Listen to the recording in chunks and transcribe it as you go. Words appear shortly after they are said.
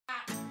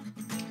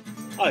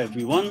Hi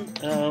everyone,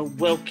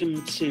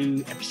 welcome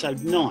to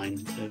episode 9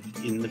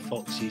 of In the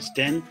Fox's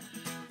Den.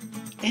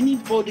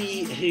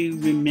 Anybody who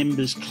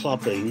remembers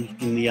clubbing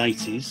in the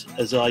 80s,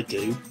 as I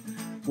do,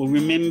 will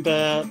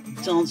remember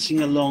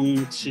dancing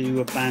along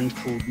to a band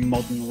called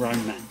Modern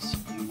Romance,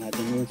 who had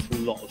an awful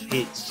lot of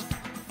hits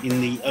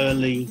in the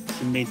early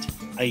to mid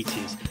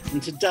 80s.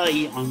 And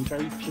today I'm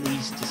very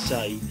pleased to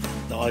say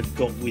that I've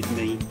got with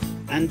me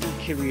Andy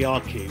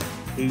Kyriacou,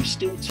 who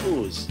still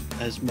tours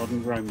as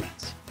Modern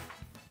Romance.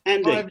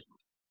 Andy.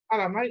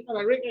 Hello, mate.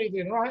 Hello, Rick. How you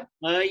doing? Right?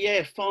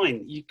 Yeah,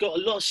 fine. You've got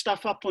a lot of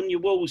stuff up on your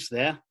walls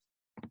there.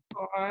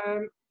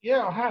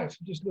 Yeah, I have.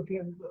 Just looking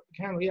at the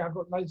camera. Yeah, I've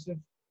got loads of.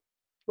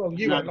 Well,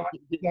 you No, won't like.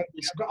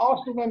 I've got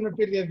Arsenal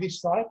memorabilia this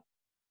side.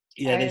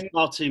 Yeah, there's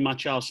far too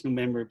much Arsenal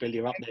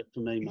memorabilia up there for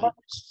me, mate. If I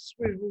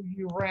swivel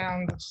you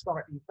round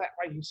slightly that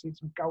way, you see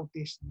some gold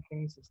discs and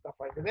things and stuff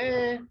over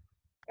there.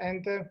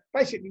 And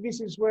basically,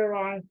 this is where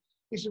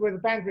the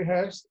band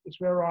rehearsed.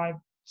 It's where I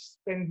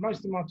spend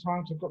most of my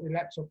time. So I've got my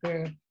laptop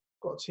here,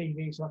 got a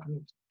TV so I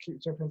can keep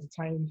myself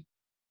entertained.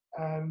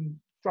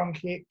 Drum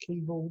kit,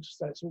 keyboard,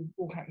 so it's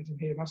all happens in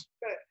here.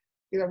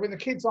 You know, when the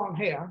kids aren't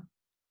here,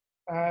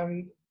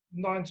 9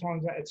 times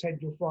out of 10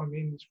 you'll find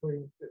me in this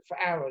room for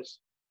hours,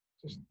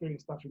 just doing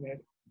stuff in there.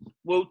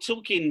 Well,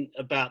 talking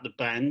about the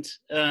band,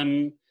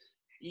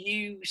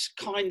 you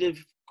kind of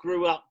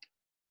grew up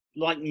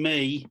like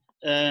me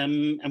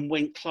and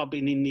went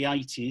clubbing in the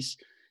 80s.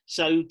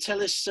 So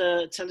tell us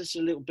a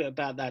little bit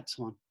about that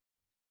time.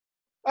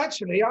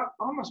 Actually, I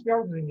must be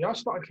older than you. I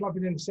started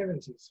clubbing in the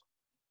 70s.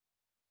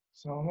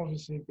 So I'm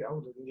obviously a bit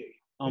older than you.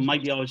 Oh,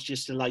 maybe I was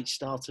just a late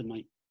starter,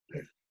 mate.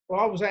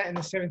 Well, I was out in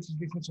the 70s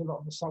listening to a lot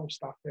of the soul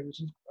stuff. There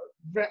was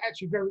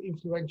actually very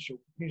influential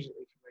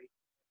musically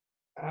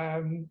for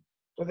me.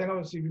 But then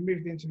obviously we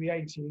moved into the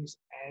 80s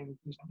and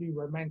this new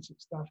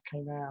romantic stuff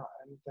came out.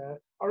 And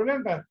I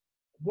remember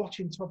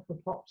watching Top of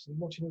the Pops and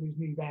watching all these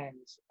new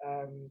bands,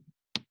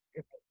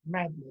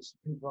 Madness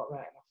and people like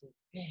that. And I thought,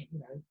 yeah, you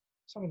know,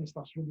 some of this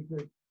stuff's really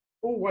good.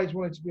 Always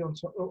wanted to be on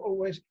top.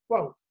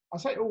 Well, I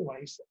say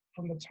always.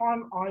 From the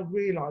time I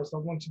realised I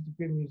wanted to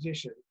be a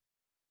musician,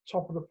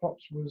 Top of the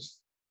Pops was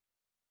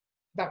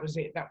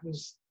it. That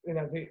was, you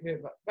know,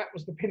 that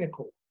was the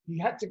pinnacle.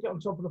 You had to get on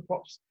Top of the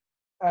Pops,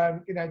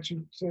 you know,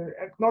 to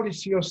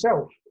acknowledge to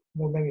yourself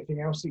more than anything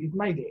else that you'd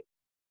made it.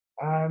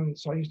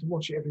 So I used to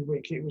watch it every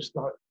week. It was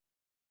like,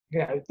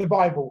 you know, the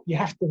Bible. You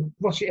have to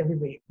watch it every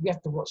week. You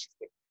have to watch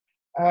it.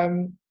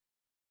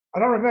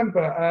 And I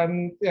remember,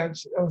 you know,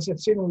 as I said,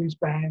 seeing all these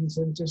bands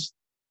and just,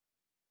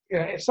 you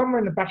know, somewhere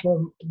in the back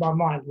of my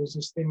mind was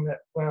this thing that,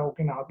 well,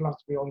 you know, I'd love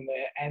to be on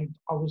there. And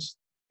I was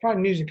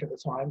playing music at the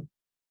time,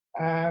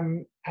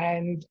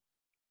 and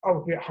I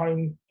would be at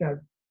home, you know,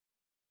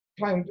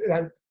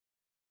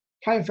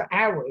 playing for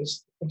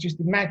hours and just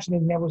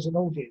imagining there was an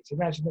audience,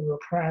 imagining there were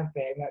a crowd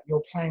there, and that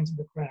you're playing to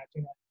the crowd.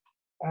 You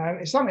know,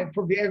 it's something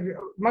probably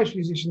most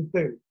musicians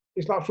do.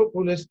 It's like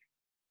footballers.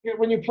 You know,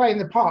 when you play in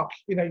the park,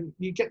 you know,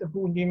 you get the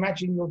ball and you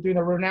imagine you're doing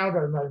a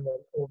Ronaldo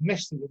moment or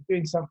Messi, you're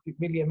doing something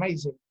really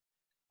amazing.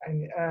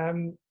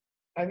 And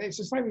it's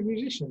the same with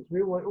musicians.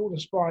 We all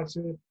aspire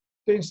to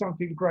doing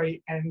something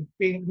great and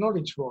being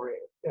acknowledged for it.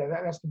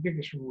 That's the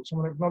biggest reward.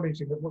 Someone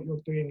acknowledging that what you're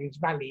doing is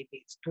valid,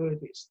 it's good,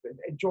 it's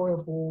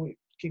enjoyable, it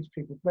gives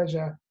people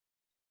pleasure.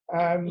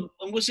 And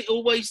was it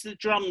always the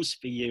drums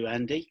for you,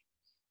 Andy?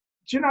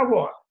 Do you know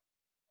what?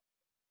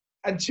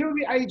 Until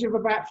the age of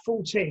about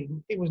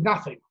 14, it was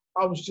nothing.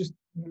 I was just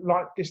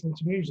like listening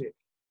to music.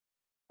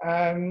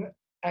 And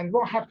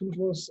what happened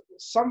was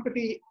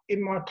somebody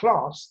in my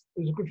class,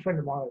 who was a good friend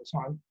of mine at the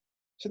time,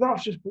 said,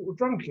 I've just bought a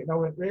drum kit. And I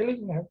went, really?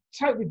 You know,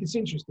 totally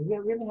disinterested. Yeah,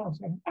 really? I was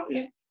saying, oh,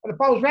 yeah. And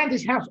I was around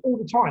his house all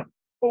the time.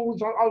 I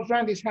was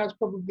around his house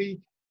probably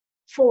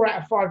 4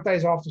 out of 5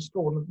 days after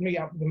school and I'd meet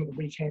up with him at the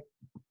weekend.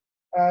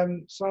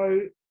 So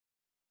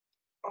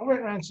I went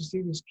around to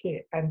see this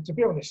kit. And to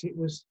be honest, it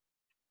was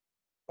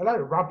a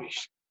load of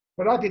rubbish.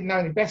 But I didn't know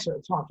any better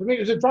at the time. For me, it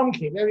was a drum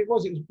kit. There it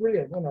was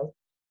brilliant, you know.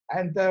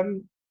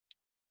 And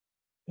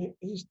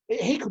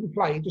he couldn't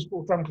play. He just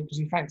bought a drum kit because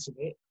he fancied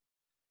it.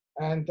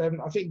 And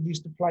I think he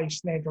used to play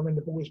snare drum in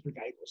the Boys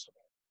Brigade or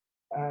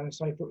something.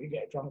 So he thought he'd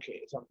get a drum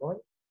kit at some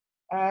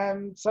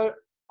point. So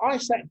I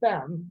sat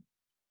down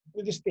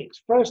with the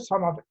sticks. First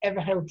time I've ever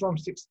held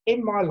drumsticks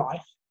in my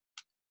life.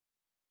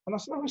 And I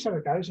said, let's have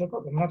a go. So I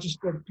got them. And I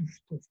just went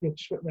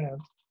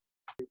around.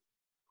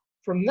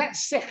 From that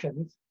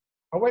second,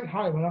 I went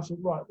home and I thought,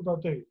 right,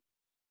 what do I do?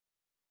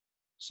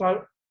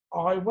 So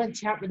I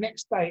went out the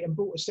next day and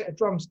bought a set of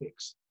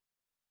drumsticks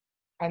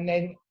and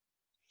then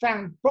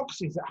found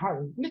boxes at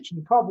home,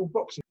 literally cardboard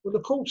boxes. Well,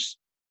 of course,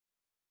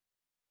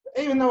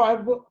 even though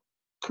I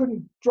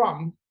couldn't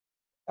drum,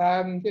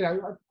 you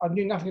know, I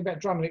knew nothing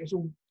about drumming. It was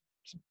all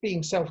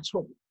being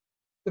self-taught.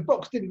 The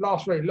box didn't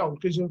last very long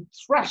because you're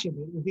thrashing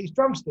it with these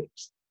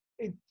drumsticks.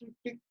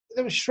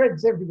 There were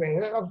shreds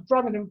everywhere. I was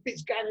drumming and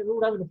bits going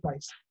all over the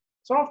place.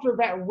 So after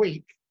about a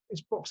week,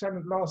 this box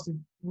hadn't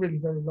lasted really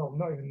very long,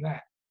 not even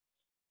that.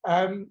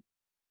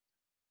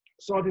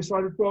 So I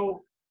decided,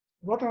 well,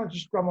 why don't I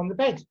just drum on the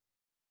bed?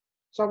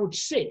 So I would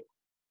sit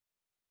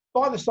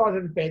by the side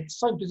of the bed,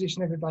 same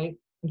position every day,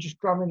 and just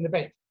drum in the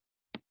bed,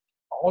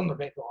 on the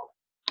bed rather.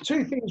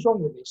 Two things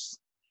wrong with this.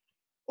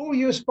 All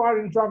you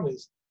aspiring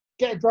drummers,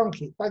 get a drum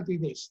kit, don't do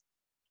this.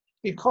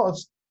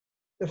 Because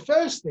the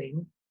first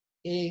thing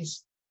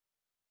is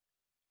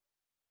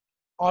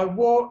I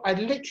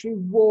literally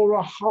wore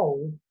a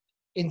hole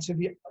into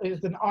it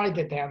was an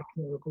eider down, I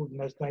think they were called in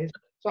those days.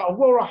 So I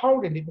wore a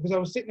hole in it because I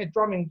was sitting there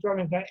drumming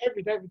going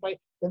every day.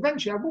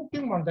 Eventually I walked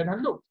in one day and I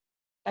looked,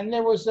 and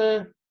there was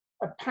a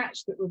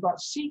patch that was like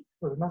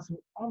see-through, and I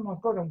thought, oh my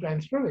God, I'm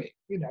going through it,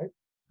 you know.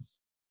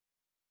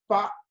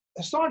 But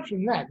aside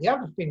from that, the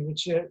other thing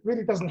which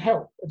really doesn't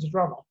help as a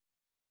drummer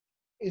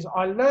is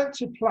I learned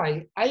to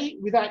play,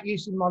 without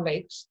using my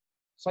legs,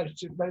 so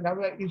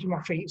without using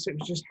my feet, so it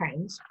was just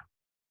hands.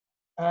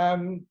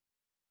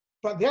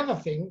 But the other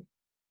thing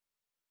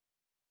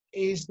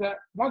is that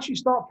once you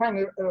start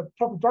playing a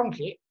proper drum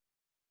kit,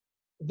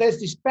 there's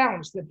this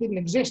bounce that didn't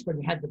exist when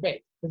you had the bed.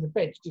 Because the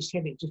bed just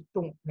hit it, just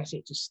don't, that's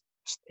it, just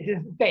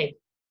it's dead.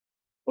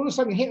 All of a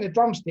sudden, you're hitting the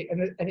drumstick,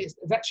 and it's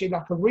actually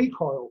like a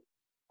recoil.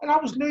 And I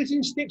was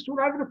losing sticks all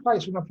over the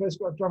place when I first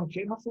got a drum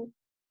kit, and I thought,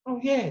 oh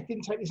yeah,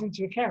 didn't take this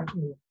into account.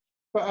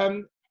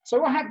 But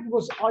so what happened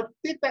was I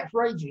did that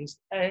for ages,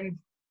 and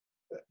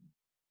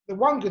the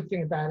one good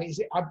thing about it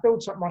is I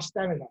built up my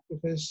stamina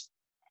because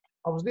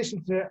I was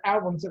listening to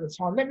albums at the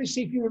time. Let me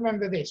see if you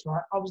remember this,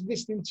 right? I was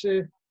listening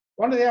to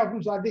one of the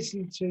albums I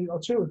listened to, or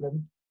two of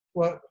them,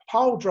 were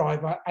Pole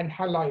Driver and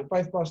Hello,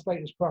 both by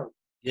Status Quo.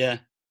 Yeah.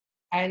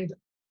 And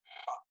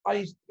I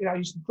used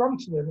to drum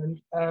to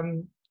them,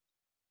 and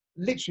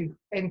literally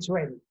end to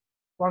end,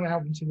 one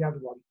album to the other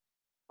one.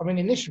 I mean,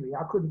 initially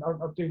I couldn't.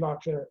 I'd do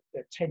like a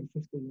 10,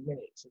 15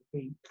 minutes and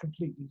be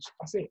completely.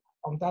 That's it.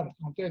 I'm done. I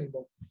can't do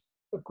anymore.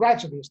 But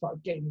gradually, I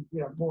started getting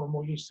more and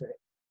more used to it.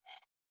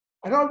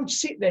 And I would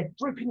sit there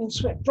dripping in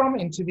sweat,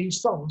 drumming to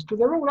these songs because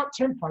they're all up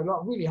tempo, like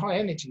really high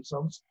energy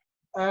songs,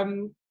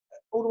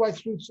 all the way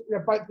through to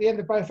the end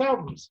of both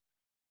albums.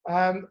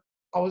 I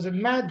was a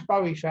mad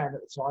Bowie fan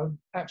at the time.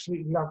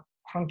 Absolutely loved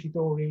Hunky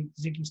Dory,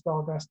 Ziggy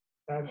Stardust,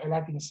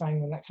 Aladdin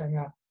Sane when that came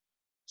out.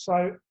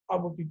 So I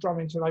would be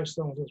drumming to those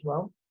songs as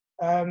well.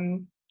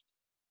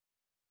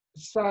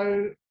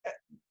 So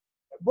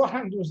what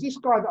happened was this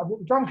guy that I bought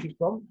the drum kit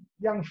from,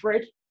 young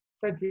Frederick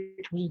was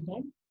his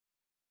name,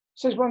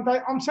 says one day,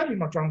 I'm selling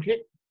my drum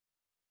kit.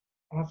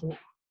 And I thought,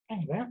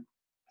 hang about.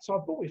 So I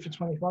bought it for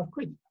 25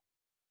 quid.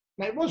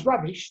 Now it was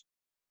rubbish.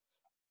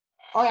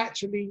 I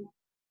actually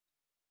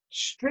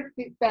stripped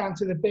it down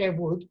to the bare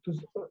wood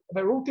because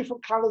they were all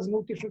different colours and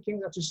all different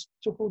things. I just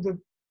took all the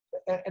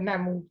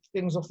enamel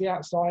things off the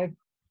outside,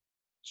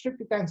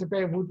 stripped it down to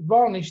bare wood,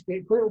 varnished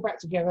it, put it all back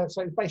together.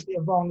 So it's basically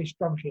a varnished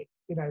drum kit,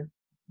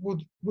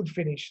 wood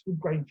finish, wood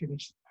grain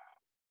finish.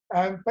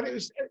 But it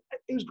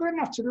was good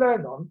enough to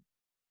learn on.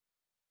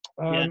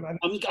 And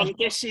I'm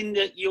guessing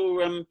that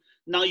your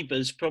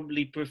neighbours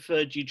probably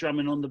preferred you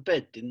drumming on the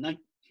bed, didn't they?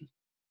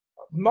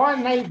 My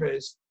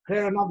neighbours,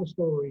 they're another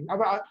story.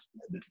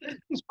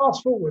 Let's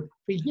fast forward.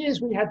 For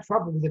years, we had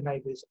trouble with the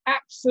neighbours.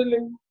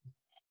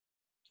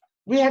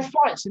 We had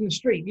fights in the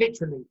street,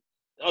 literally.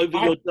 Over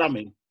your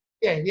drumming?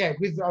 Yeah.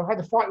 I had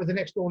a fight with the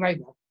next door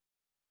neighbour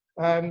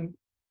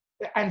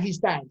and his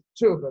dad,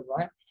 two of them,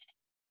 right?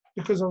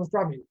 Because I was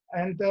drumming.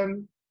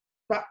 And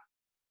but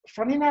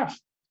funny enough,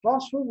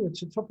 fast forward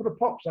to Top of the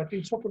Pops. I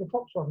do Top of the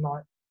Pops one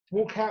night.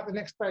 Walk out the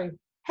next day.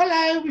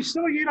 Hello, we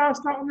saw you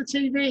last night on the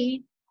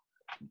TV.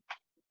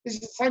 This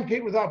is the same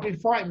people that I've been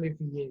fighting with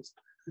for years.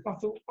 I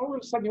thought, all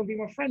of a sudden you'll be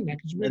my friend now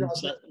because you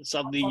realise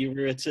suddenly you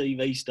were a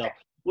TV star.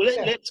 Well,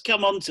 let's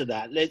come on to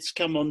that. Let's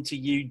come on to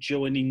you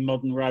joining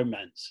Modern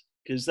Romance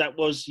because that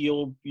was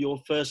your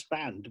first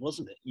band,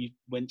 wasn't it? You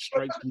went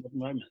straight to Modern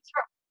Romance.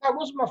 That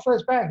wasn't my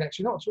first band,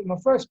 actually. Not my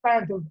first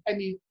band of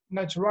any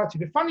notoriety.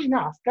 But funny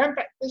enough,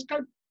 let's go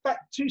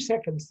back 2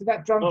 seconds to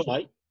that drum kit.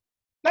 Right.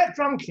 That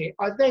drum kit,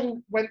 I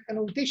then went and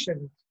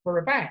auditioned for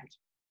a band.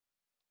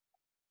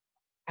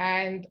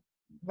 And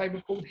they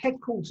were called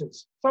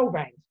Headquarters, soul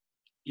band.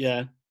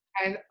 Yeah.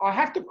 And I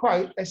have to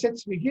quote, they said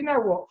to me, you know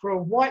what, for a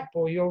white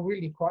boy, you're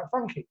really quite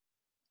funky.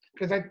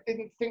 Because they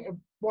didn't think a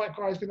white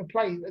guy was going to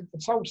play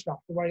the soul stuff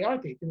the way I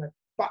did,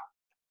 But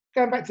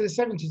going back to the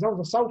 70s, I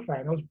was a soul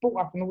fan. I was brought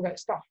up in all that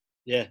stuff.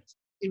 Yeah.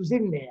 It was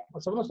in there.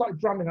 So when I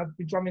started drumming, I'd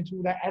be drumming to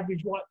all that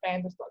average white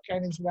band. I started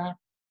going into that.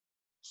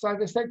 So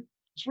they said,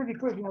 it's really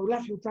good, we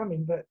love your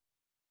drumming, but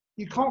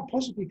you can't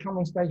possibly come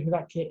on stage with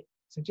that kit.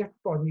 So you have to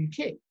buy a new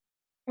kit.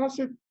 And I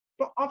said,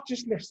 but I've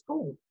just left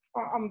school.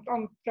 I'm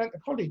going to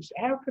college.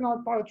 How can I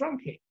buy a drum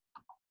kit?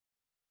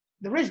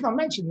 The reason I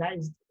mention that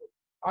is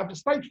I've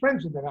stayed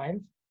friends with the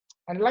band,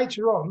 and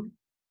later on,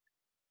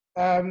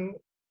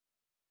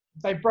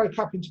 they broke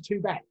up into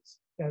two bands.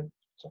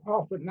 So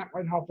half went that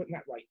way and half went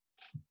that way.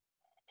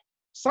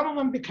 Some of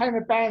them became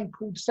a band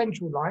called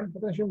Central Line. I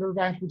don't know if you remember a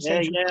band called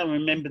Central Line. Yeah, I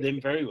remember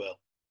them very well.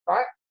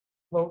 Right?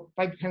 Well,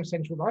 they became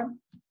Central Line.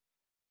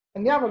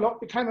 And the other lot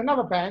became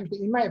another band that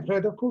you may have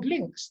heard of called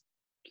Lynx,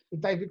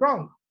 with David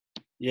Grant.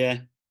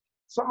 Yeah.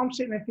 So I'm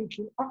sitting there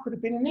thinking, I could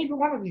have been in either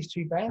one of these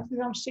two bands,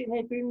 and I'm sitting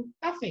there doing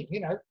nothing, you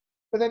know.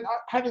 But then,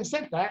 having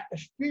said that, a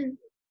few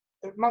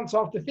months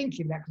after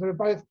thinking that,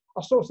 because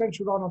I saw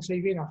Central Line on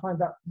TV, and I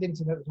found out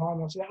Linton at the time,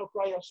 and I said, oh,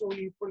 great, I saw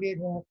you,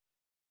 brilliant.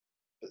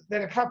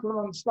 Then a couple of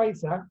months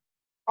later,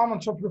 I'm on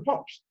top of the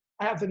pops,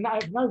 out of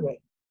nowhere.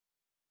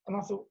 And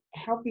I thought,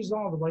 how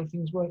bizarre the way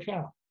things work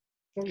out.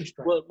 Very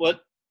strange.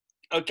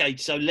 Okay,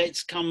 so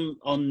let's come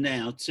on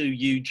now to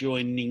you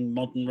joining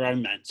Modern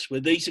Romance. Were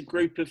these a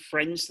group of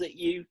friends that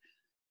you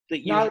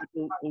had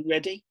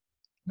already?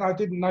 No, I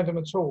didn't know them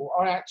at all.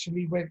 I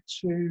actually went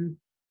to,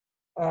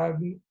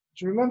 do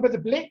you remember the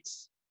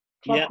Blitz?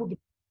 Yeah.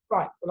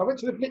 Right, well, I went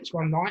to the Blitz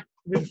one night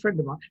with a friend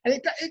of mine. And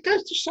it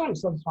goes to show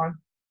sometimes,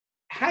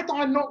 had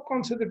I not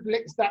gone to the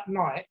Blitz that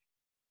night,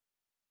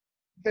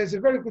 there's a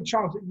very good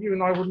chance that you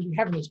and I wouldn't be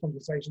having this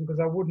conversation, because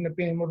I wouldn't have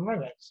been in Modern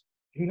Romance.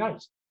 Who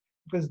knows?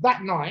 Because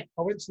that night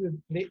I went to the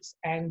Blitz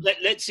and...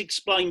 Let's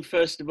explain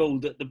first of all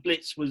that the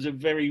Blitz was a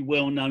very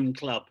well-known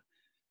club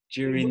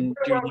during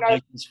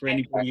the 80s for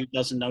anybody who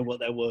doesn't know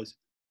what that was.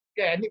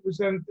 Yeah, and it was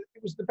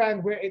the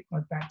band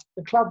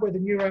the club where the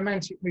new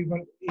romantic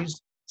movement is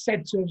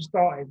said to have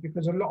started,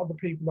 because a lot of the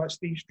people like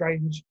Steve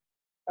Strange,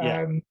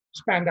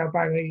 Spandau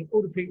Ballet,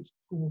 all the people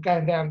were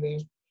going down there.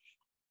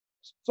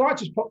 So I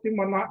just popped in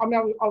one night. I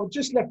mean, I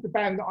just left the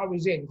band that I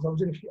was in. So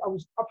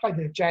I played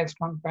in a jazz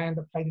funk band.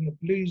 I played in a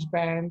blues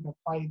band. I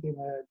played in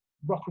a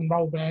rock and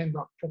roll band,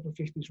 like proper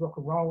 50s rock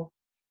and roll.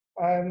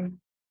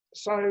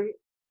 So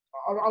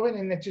I went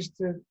in there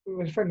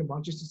with a friend of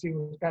mine, just to see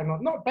what was going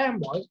on. Not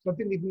band-wise, because I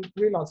didn't even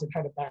realise I'd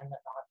had a band that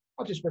night.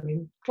 I just went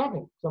in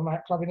clubbing, because I'm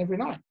out clubbing every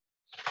night,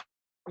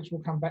 which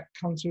we'll come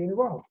to in a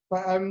while.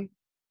 But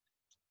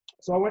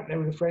so I went there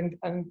with a friend,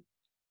 and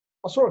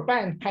I saw a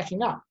band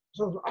packing up.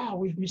 So I was like, oh,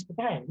 we've missed the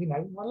band, you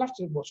know. I'd love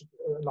to watch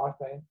a live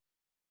band.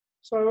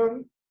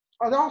 So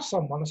I'd asked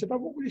someone, I said, oh,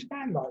 what was this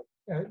band like?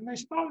 You know, and they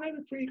said, oh, they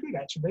were pretty good,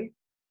 actually.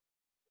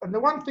 And the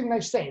one thing they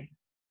said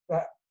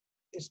that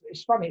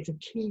it's funny, it's a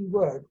key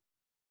word.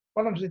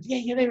 One of them said,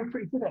 yeah, they were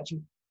pretty good,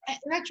 actually.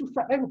 In actual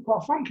fact, they were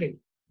quite funky.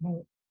 I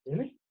went,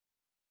 really?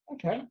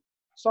 Okay.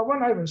 So I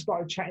went over and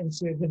started chatting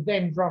to the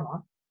then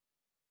drummer.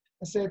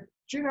 I said,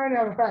 do you know any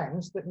other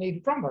bands that need a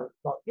drummer,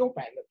 like your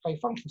band, that play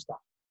funky stuff?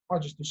 I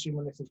just assume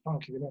when they said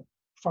funky, they meant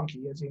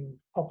funky as in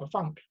proper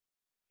funk.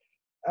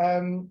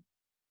 And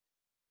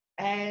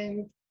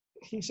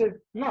he said,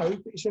 no,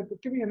 but he said, but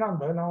give me a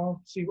number and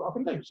I'll see what I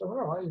can do. So I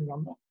went, all right, here's a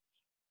number.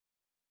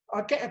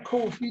 I get a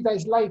call a few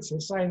days later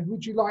saying,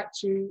 would you like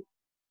to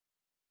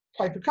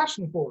play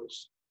percussion for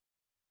us?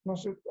 And I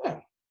said,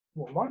 well,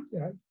 what mind, you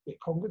know, a bit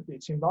congas, a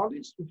bit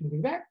timbales, we can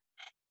do that.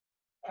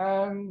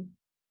 I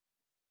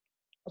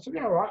said,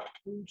 yeah, all right,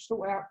 we'll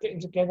sort out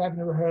getting together, having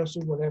a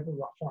rehearsal, whatever,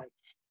 right, fine.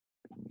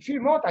 A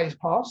few more days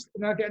passed,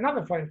 and I get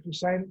another phone call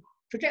saying,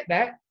 forget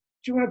that,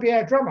 do you want to be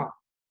our drummer?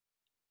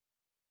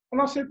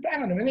 And I said,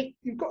 hang on a minute,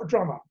 you've got a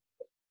drummer.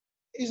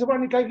 He's the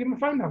one who gave you my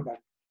phone number.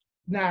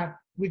 Now,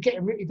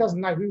 he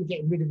doesn't know we were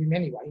getting rid of him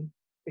anyway,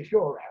 if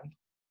you're around.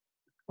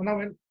 And I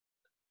went,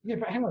 yeah,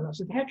 but hang on. I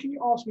said, how can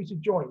you ask me to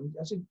join?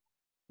 I said,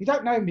 you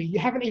don't know me, you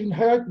haven't even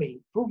heard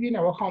me. For all you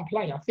know, I can't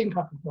play, I think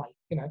I can play,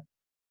 you know.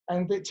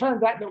 And it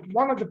turned out that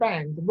one of the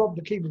band, Rob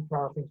the keyboard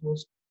player, I think it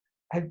was,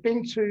 had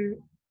been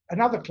to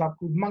another club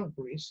called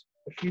Monkberries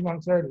a few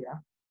months earlier,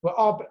 where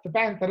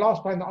the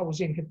last band that I was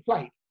in had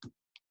played.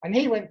 And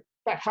he went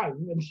back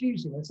home and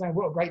accused him and saying,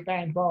 what a great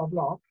band, blah,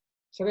 blah.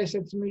 So they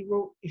said to me,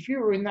 well, if you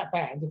were in that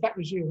band, if that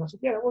was you, and I said,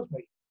 yeah, that was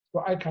me.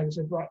 Well, okay, they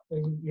said, right,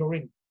 then you're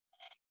in.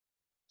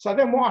 So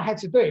then what I had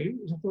to do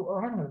is I thought, oh,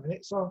 hang on a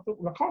minute. So I thought,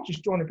 well, I can't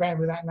just join a band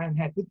without knowing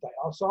how good they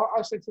are. So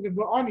I said to them,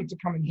 well, I need to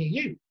come and hear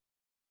you.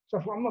 So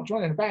I thought, I'm not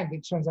joining a band.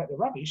 It turns out they're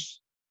rubbish.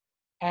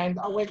 And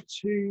I went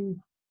to,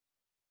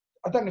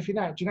 I don't know if you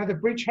know, do you know the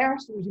Bridge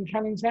House that was in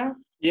Canning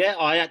Town? Yeah,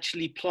 I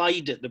actually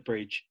played at the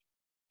Bridge.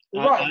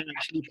 Right. I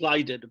actually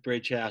played at the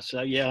Bridge House.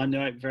 So yeah, I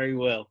know it very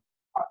well.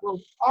 Well,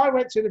 I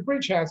went to the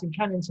Bridge House in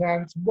Canning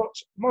Town to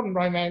watch Modern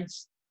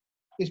Romance.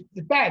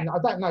 The band, I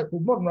don't know,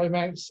 called Modern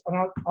Romance. And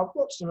I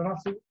watched them and I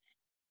thought,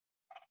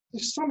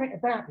 there's something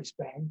about this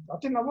band. I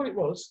didn't know what it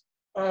was.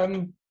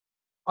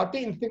 I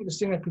didn't think the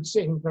singer could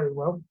sing very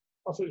well.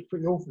 I thought it was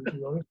pretty awful, to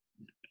be honest.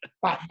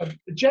 But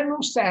the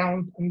general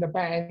sound and the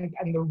band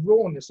and the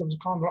rawness, there was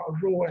kind of like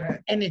a raw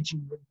energy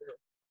with it.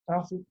 And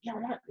I thought, yeah,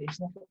 I like this.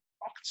 And I thought,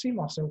 I could see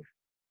myself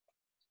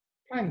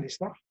playing this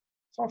stuff.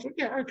 So I thought,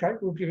 yeah, okay,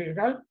 we'll give it a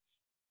go.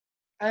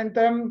 And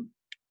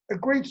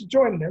agreed to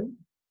join them.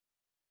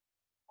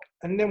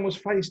 And then was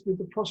faced with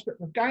the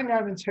prospect of going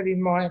home and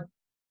telling my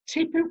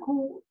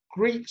typical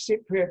Greek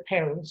Cypriot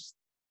parents,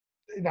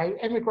 you know,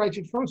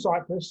 emigrated from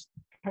Cyprus,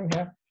 came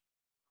here.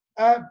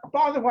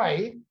 By the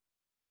way,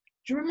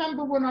 do you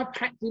remember when I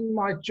packed in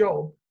my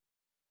job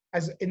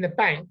as in the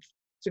bank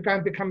to go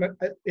and become,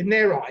 in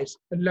their eyes,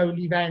 a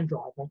lowly van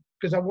driver?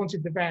 Because I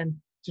wanted the van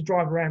to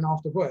drive around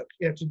after work,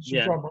 to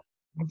drive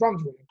my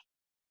drums with them.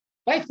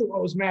 They thought I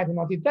was mad and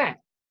I did that.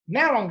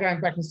 Now I'm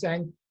going back and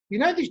saying, you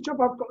know this job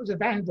I've got as a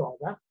van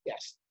driver?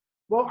 Yes.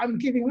 Well, I'm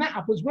giving that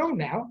up as well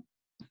now.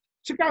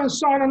 to go and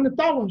sign on the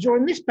dole and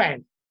join this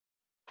band.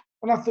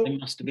 And I thought They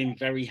must have been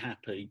very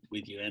happy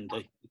with you,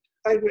 Andy.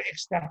 they were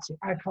ecstatic.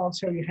 I can't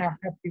tell you how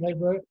happy they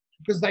were,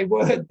 because they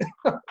weren't.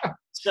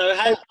 So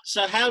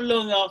how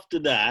long after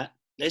that?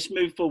 Let's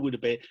move forward a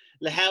bit.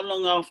 How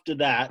long after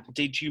that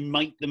did you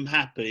make them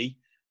happy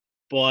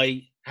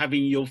by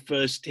having your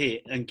first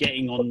hit and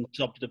getting on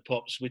Top of the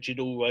Pops, which had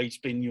always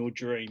been your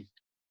dream?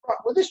 Right,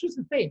 well, this was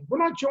the thing.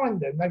 When I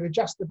joined them, they were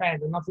just a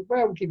band, and I thought,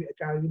 well, we'll give it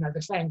a go. You know,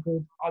 they sound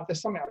good.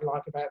 There's something I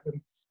like about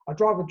them. I'd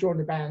rather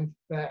join a band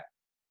that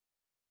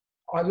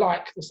I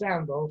like the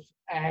sound of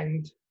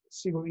and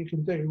see what you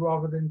can do,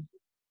 rather than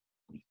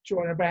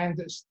join a band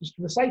that's just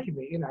for the sake of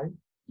it. You know,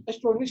 let's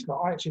join this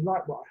lot. I actually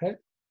like what I heard.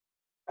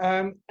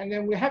 And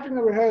then we're having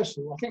a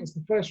rehearsal. I think it's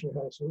the first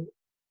rehearsal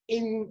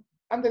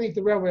underneath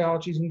the railway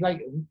arches in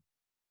Leighton.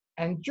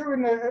 And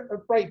during a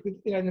break with,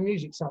 you know, the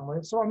music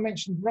somewhere, someone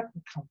mentioned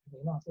record company,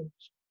 and I thought,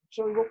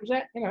 sorry, what was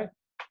that? You know,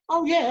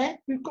 oh yeah,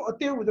 we've got to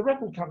deal with the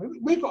record company.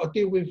 We've got to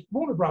deal with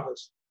Warner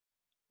Brothers.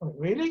 I went,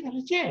 really? I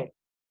said, yeah.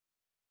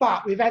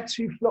 But we've had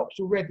 2 flops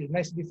already, and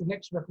they said if the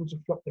next record's a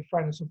flop, they're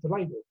throwing us off the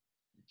label.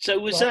 So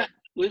was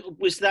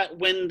that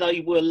when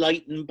they were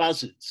Leighton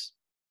Buzzards?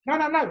 No.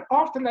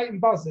 After Leighton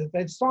Buzzards,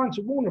 they'd signed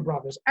to Warner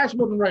Brothers as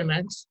Modern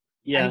Romance,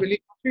 and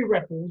released 2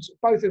 records,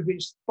 both of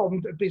which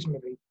bombed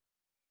abysmally.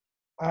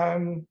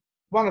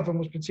 One of them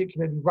was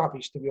particularly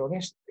rubbish, to be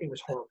honest. It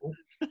was horrible.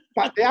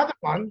 But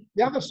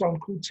the other song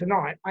called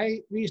Tonight,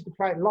 we used to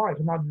play it live,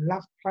 and I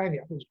loved playing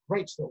it. I thought it was a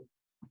great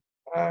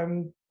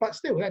song. But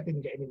still, that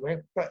didn't get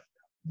anywhere. But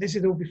this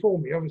is all before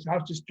me, obviously. I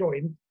was just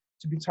joined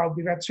to be told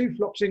we've had 2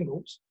 flop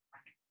singles,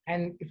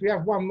 and if we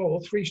have one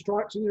more, 3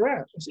 strikes and you're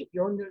out. That's it.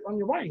 You're on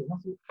your way. And I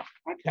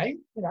thought, okay,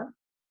 you know.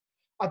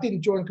 I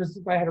didn't join because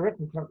they had a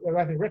record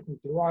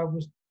deal. I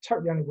was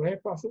totally unaware,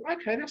 but I thought,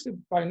 okay, that's a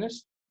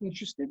bonus.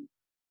 Interesting.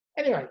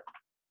 Anyway,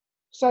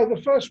 so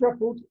the first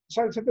record,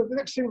 so the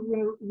next single we're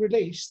going to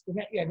release,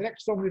 the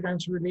next song we're going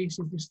to release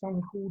is this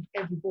song called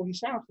Everybody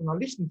South, and I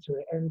listened to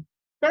it. And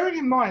bearing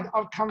in mind,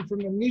 I've come from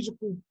a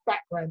musical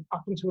background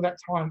up until that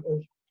time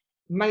of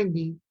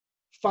mainly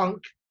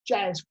funk,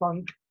 jazz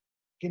funk.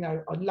 You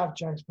know, I love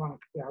jazz funk.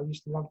 Yeah, I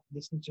used to love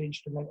listening to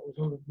instrumentals,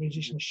 all the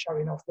musicians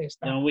showing off their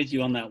stuff. No, I'm with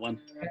you on that one.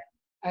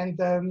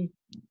 And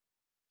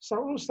so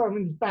all of a sudden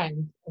in the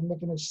band, and they're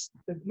going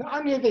to, not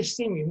only are they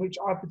singing, which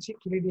I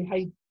particularly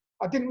hate,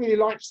 I didn't really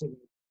like singing.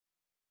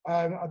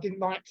 I didn't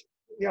like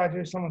the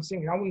idea of someone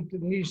singing. I wanted the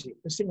music,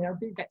 the singing. I'll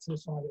do that to the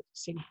side of the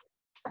singing.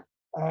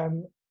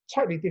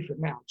 Totally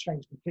different now,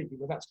 changed completely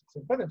where that's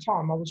concerned. But at the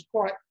time, I was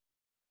quite,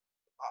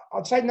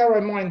 I'd say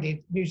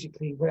narrow-minded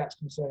musically where that's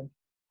concerned.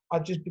 I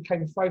just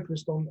became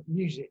focused on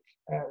music,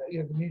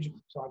 the musical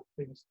side of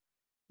things.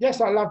 Yes,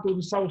 I loved all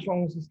the soul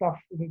songs and stuff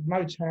in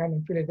Motown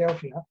and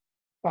Philadelphia,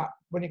 but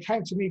when it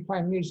came to me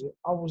playing music,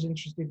 I was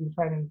interested in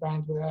playing in a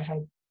band where they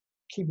had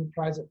keyboard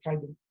players that played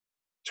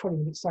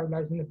 20-minute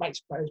solos and the bass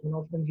players went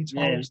off and the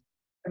guitarists.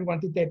 Everyone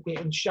did their bit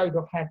and showed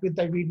off how good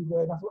they really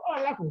were. And I thought, oh,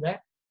 I love all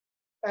that.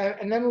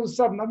 And then all of a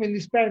sudden, I'm in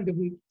this band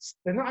that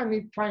they're not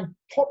only playing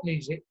pop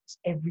music, it's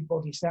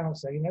everybody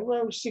sounds so, you know,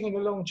 we're all singing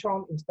along,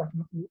 chanting stuff.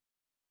 And I thought,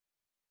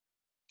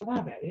 I don't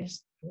know about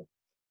this.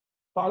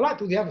 But I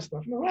liked all the other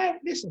stuff. And I'm like, well,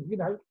 listen, you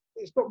know,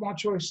 it's not my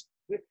choice.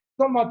 It's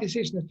not my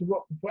decision as to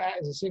what to put out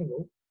as a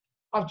single.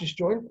 I've just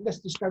joined. Let's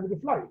just go with the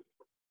flow.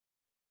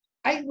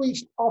 8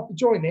 weeks after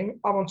joining,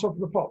 I'm on Top of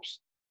the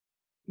Pops.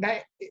 Now,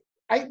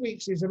 8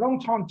 weeks is a long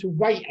time to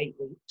wait 8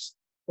 weeks.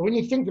 But when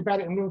you think about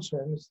it in real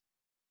terms,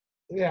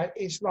 yeah,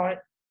 it's like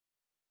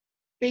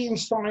being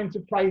signed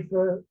to play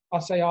for, I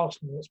say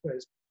Arsenal, I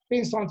suppose.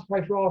 Being signed to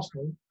play for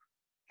Arsenal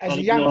as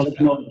a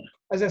youngster,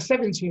 as a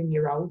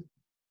 17-year-old,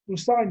 will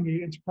sign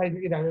you and to play,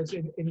 you know, as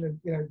in the,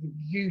 you know, the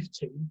youth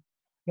team.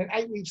 Then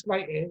 8 weeks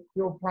later,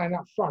 you're playing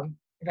up front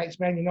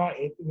against Man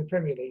United in the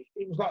Premier League.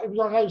 It was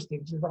like those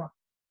things. It was like,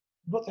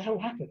 what the hell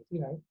happened? You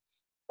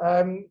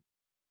know,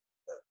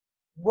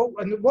 what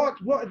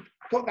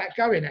got that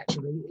going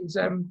actually is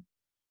at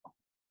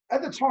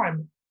the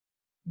time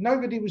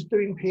nobody was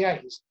doing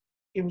PAs.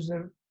 It was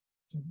a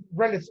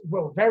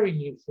very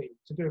new thing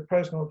to do a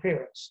personal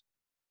appearance.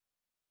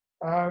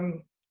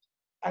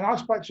 And I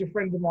spoke to a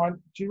friend of mine.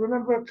 Do you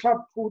remember a club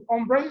called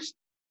Hombres?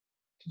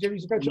 Did you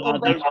used to go to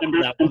Hombres?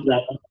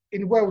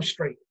 In Wells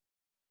Street.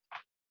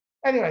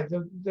 Anyway,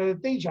 the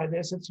DJ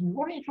there said to me,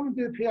 why don't you come and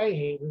do a PA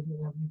here with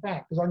your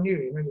band? Because I knew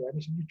him anyway. And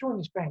he said, you join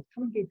this band,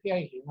 come and do a PA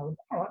here. And I went,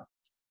 all right.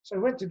 So I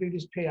went to do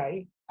this PA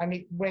and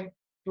it went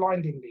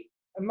blindingly.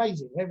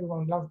 Amazing.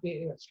 Everyone loved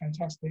it. It's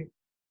fantastic.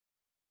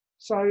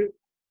 So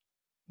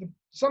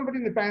somebody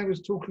in the band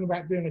was talking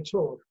about doing a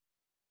tour,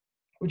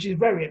 which is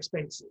very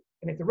expensive.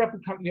 And if the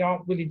record company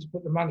aren't willing to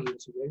put the money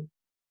into you,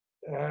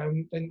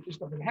 then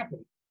it's not going to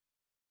happen.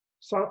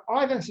 So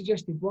I then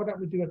suggested, why don't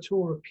we do a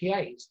tour of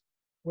PAs,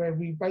 where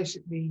we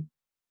basically,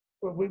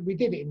 well, we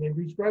did it in there.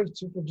 We drove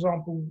to, for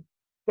example,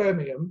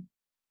 Birmingham.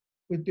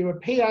 We'd do a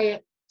PA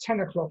at 10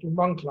 o'clock in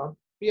one club,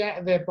 be out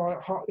of there by,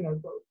 you know,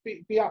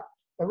 be up,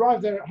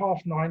 arrive there at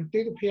 9:30,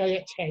 do the PA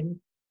at 10,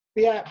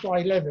 be out by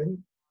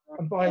 11,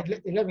 and by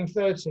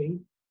 11:30,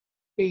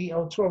 be,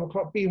 or 12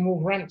 o'clock, be in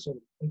Wolverhampton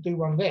and do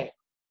one there,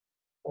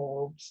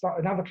 or start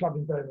another club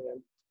in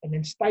Birmingham, and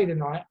then stay the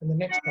night, and the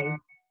next day go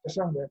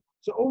somewhere.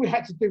 So all we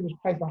had to do was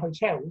pay for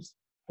hotels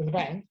for the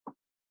band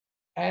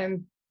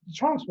and the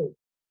transport.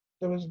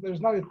 There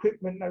was no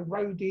equipment, no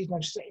roadies,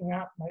 no setting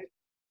up,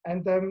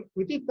 and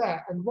we did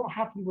that. And what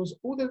happened was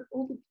all the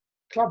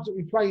clubs that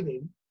we played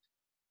in,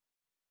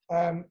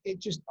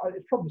 it's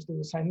probably still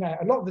the same now.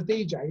 A lot of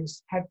the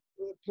DJs had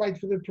played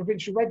for the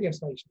provincial radio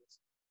stations.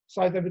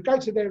 So they would go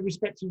to their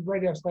respective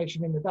radio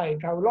station in the day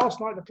and go, well,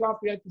 last night the club,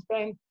 we had this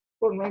band,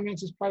 Gordon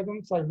Romancers played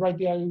them. So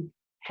Radio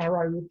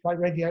Harrow would play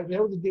radio,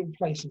 all the different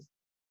places.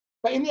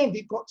 But in the end,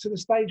 it got to the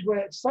stage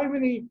where so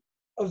many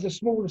of the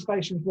smaller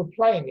stations were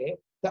playing it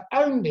that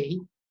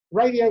only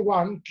Radio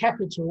 1,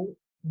 Capital,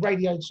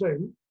 Radio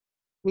 2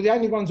 were the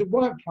only ones that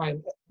weren't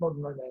playing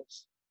Modern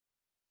Romance.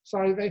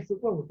 So they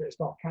thought, well, we better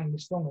start playing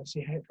this song and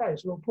see how it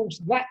goes. Well, of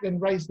course, that then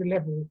raised the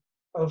level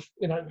of,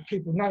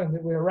 people knowing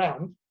that we're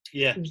around.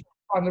 Yeah.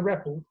 On the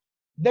record.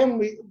 Then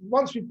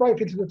once we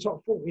broke into the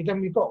top 40, then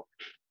we got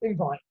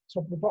invite,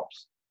 Top of the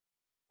Pops.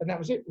 And that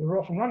was it. We were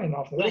off and running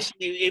after that. Listen,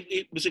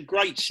 it was a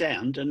great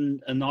sound,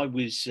 and I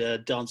was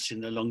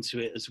dancing along to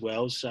it as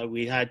well. So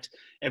we had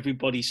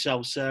Everybody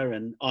Salsa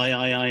and I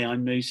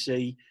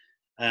Moosey,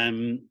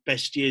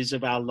 Best Years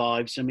of Our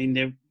Lives. I mean,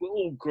 they're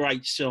all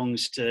great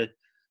songs to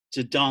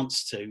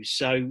dance to.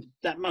 So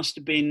that must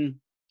have been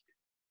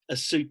a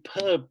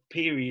superb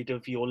period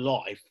of your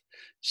life.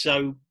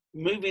 So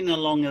moving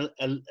along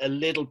a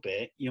little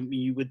bit,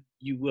 you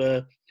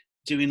were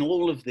doing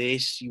all of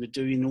this, you were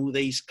doing all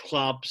these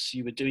clubs,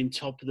 you were doing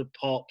Top of the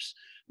Pops,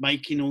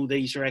 making all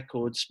these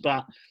records,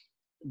 but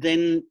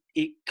then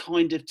it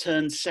kind of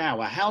turned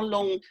sour. How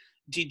long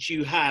did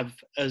you have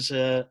as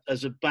a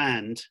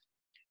band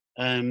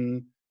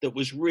that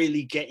was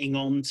really getting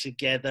on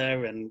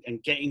together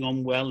and getting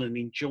on well and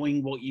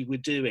enjoying what you were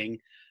doing?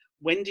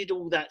 When did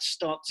all that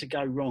start to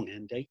go wrong,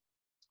 Andy?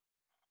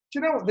 Do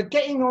you know what? The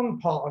getting on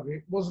part of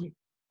it wasn't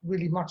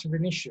really much of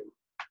an issue.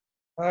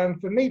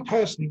 For me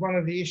personally, one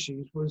of the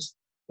issues was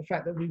the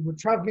fact that we were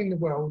traveling the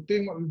world,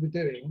 doing what we were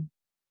doing,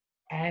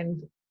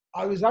 and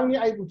I was only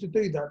able to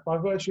do that by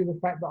virtue of the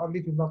fact that I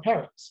lived with my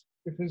parents,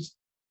 because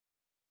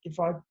if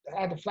I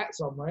had a flat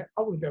somewhere,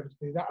 I wouldn't be able to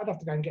do that. I'd have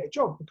to go and get a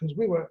job because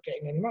we weren't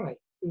getting any money.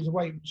 It was the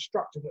way it was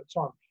structured at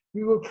the time.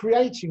 We were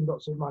creating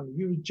lots of money.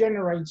 We were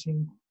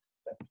generating,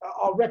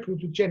 our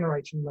records were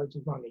generating loads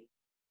of money,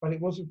 but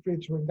it wasn't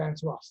filtering down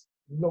to us.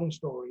 Long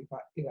story,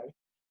 but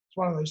it's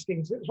one of those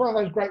things. It's one of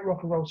those great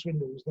rock and roll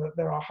swindles that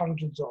there are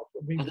hundreds of.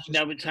 I think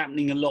that was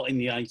happening a lot in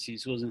the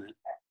 80s, wasn't it?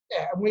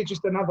 Yeah, and we're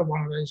just another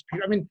one of those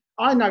people. I mean,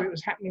 I know it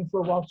was happening for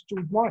a while to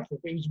George Michael,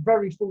 but he was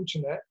very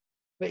fortunate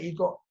that he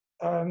got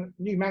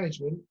new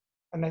management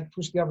and they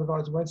pushed the other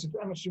guys away and said,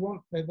 how much do you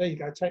want? There you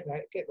go, take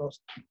that, get lost.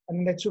 And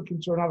then they took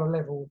him to another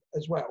level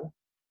as well.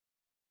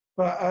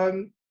 But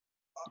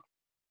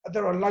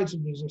there are loads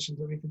of musicians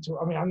that we can talk.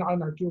 I mean, I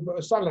know Gilbert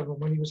O'Sullivan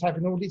when he was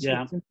having all these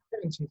hits in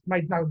the 70s,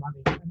 made no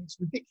money. And it's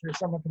ridiculous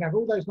someone can have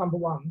all those number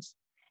ones,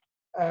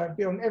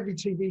 be on every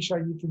TV show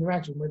you can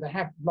imagine where they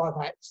have live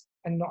acts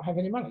and not have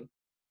any money.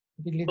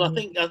 Well,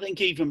 I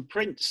think even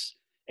Prince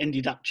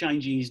ended up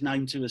changing his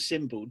name to a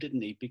symbol,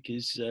 didn't he?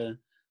 Because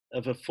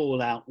of a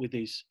fallout with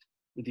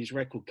his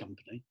record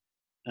company.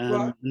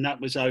 And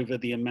that was over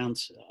the amount,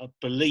 I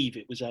believe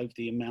it was over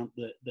the amount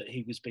that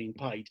he was being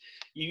paid.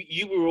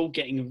 You were all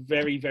getting a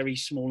very, very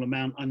small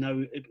amount. I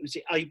know, was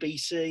it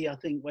ABC, I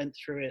think, went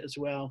through it as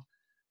well?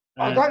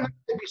 I don't know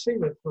if ABC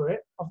went through it.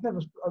 I don't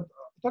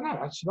know.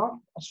 I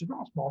should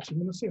ask Martin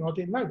when I see him. I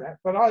didn't know that.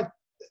 But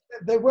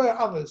there were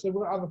others. There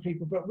were other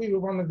people, but we were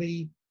one of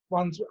the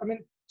ones. I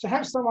mean, to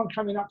have someone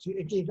coming up to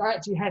a gig, I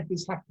actually had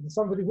this happen.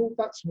 Somebody walked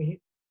up to me,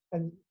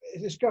 and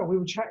this girl, we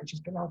were chatting, she's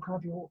going, oh,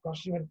 can't you walk across?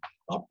 She went,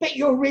 I bet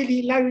you're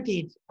really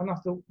loaded. And I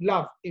thought,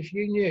 love, if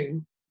you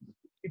knew,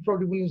 you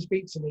probably wouldn't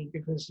speak to me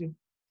because you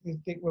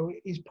think, well,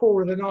 he's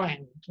poorer than I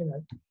am,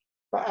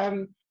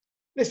 But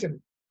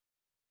listen,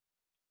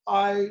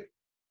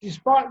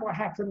 despite what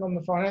happened on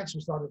the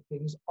financial side of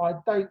things, I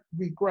don't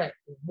regret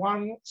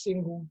one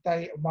single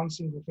day and one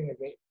single thing of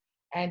it.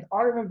 And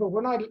I remember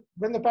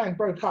when the band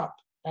broke up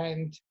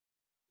and,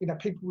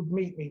 people would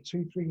meet me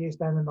 2-3 years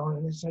down the line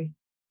and they'd say,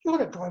 you're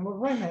the guy with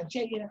romance,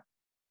 yeah.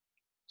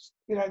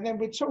 And then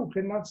we'd talk,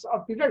 and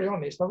I'd be very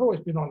honest. I've always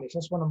been honest.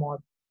 That's one of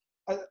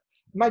my,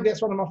 maybe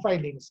that's one of my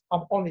failings.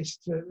 I'm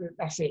honest.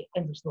 That's it.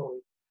 End of story.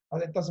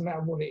 It doesn't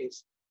matter what it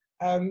is.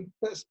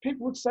 But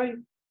people would say,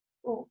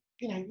 well,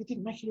 you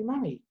didn't make any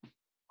money.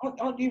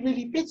 Aren't you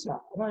really bitter?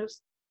 And I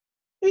was,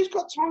 who's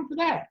got time for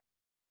that?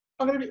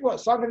 I'm going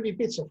to be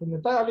bitter from the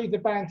day I leave the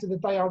band to the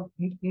day I'm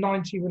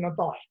 90 when I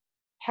die.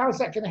 How is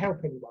that going to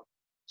help anyone?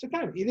 So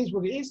no, it is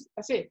what it is.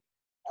 That's it.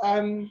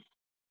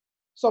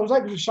 So I was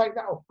able to shake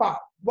that off. But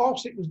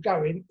whilst it was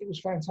going, it was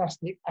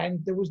fantastic. And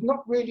there was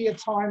not really a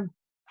time.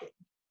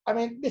 I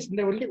mean, listen,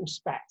 there were little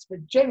spats,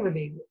 but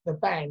generally the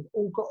band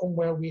all got on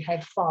well. We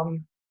had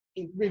fun.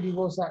 It really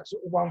was that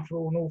sort of one for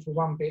all and all for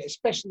one bit,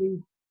 especially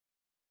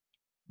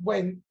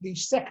when the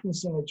second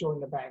singer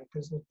joined the band,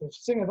 because the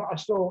singer that I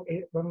saw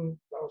when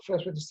I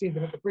first went to see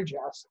them at the Bridge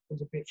House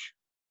was a bitch.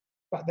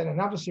 But then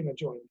another singer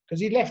joined, because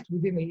he left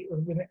within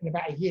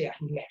about a year,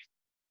 he left.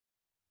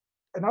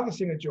 Another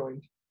singer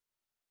joined,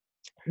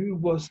 who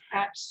was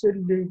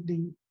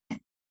absolutely,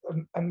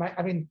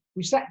 I mean,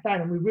 we sat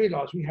down and we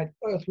realised we had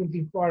Earth, Wind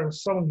 & Fire and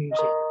soul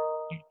music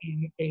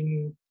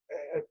in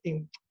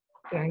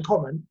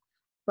common.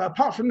 But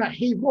apart from that,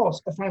 he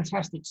was a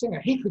fantastic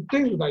singer. He could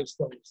do those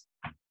things,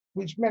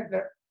 which meant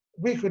that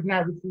we could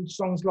now record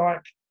songs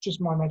like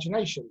Just My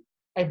Imagination,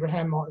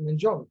 Abraham, Martin and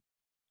John,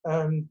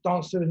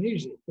 Dance to the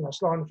Music,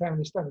 Sly and the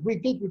Family Stone. We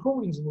did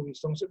recordings of all these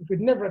songs that we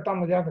could never have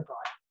done with the other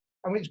guy.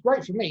 And it's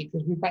great for me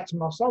because we're back to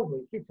my soul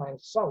roots. We're playing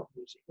soul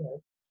music,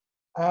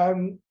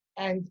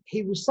 and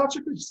he was such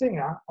a good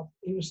singer.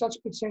 He was such a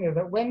good singer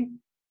that when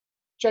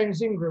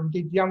James Ingram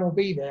did Young Will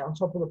Be There on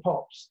Top of the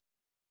Pops,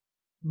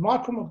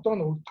 Michael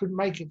McDonald couldn't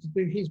make it to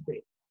do his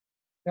bit.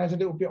 There's a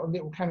little bit on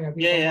little cameo.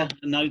 I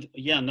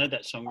know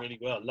that song really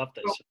well. I love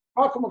that song.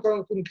 Michael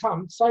McDonald couldn't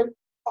come, so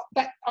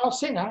our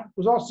singer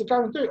was asked to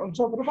go and do it on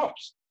Top of the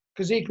Pops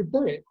because he could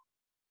do it,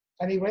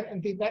 and he went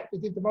and did that. We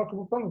did the Michael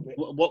McDonald bit.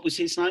 What was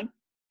his name?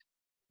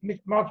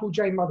 Michael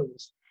J.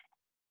 Mullins.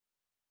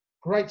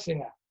 Great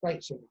singer.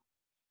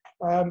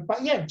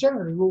 But yeah,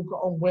 generally we all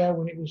got on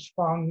well and it was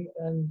fun,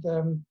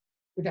 and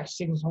we'd have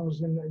sing-songs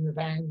in the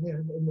van,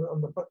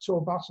 on the tour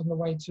bus on the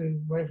way to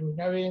wherever we were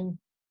going,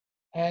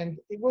 and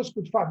it was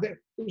good fun. It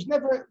was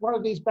never one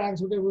of these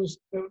bands where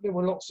there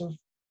were lots of,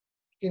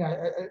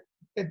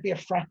 there'd be a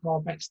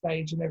fracas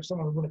backstage and there was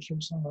someone who would have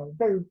killed someone.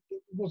 It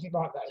wasn't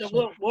like that.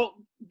 So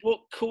what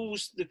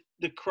caused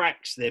the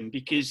cracks then?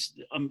 Because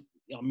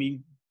I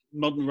mean,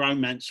 Modern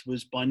Romance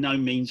was by no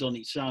means on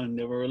its own.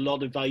 There were a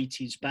lot of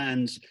 80s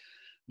bands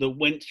that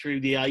went through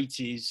the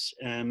 80s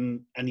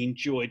and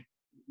enjoyed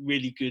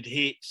really good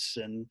hits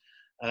and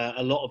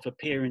a lot of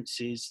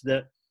appearances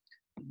that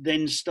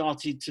then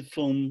started to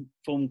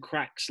form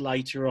cracks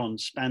later on.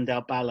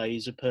 Spandau Ballet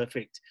is a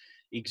perfect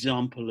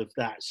example of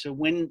that. So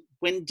when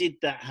did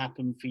that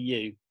happen for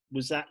you?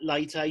 Was that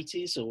late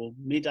 80s or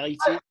mid 80s?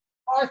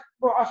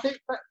 I think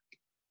that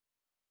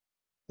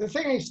the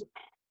thing is,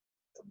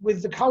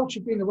 with the culture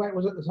being the way it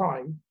was at the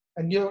time,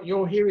 and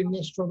you're hearing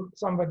this from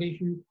somebody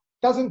who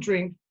doesn't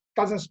drink,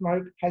 doesn't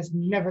smoke, has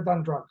never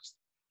done drugs,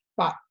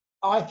 but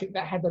I think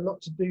that had a lot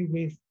to do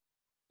with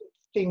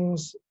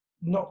things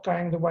not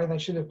going the way they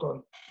should have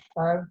gone.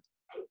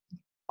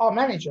 Our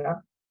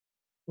manager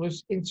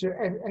was into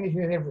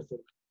anything and everything,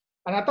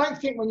 and I don't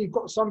think when you've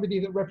got somebody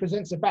that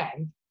represents a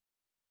band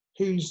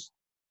who's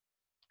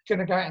going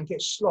to go out and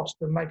get sloshed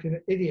and make an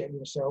idiot of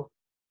himself,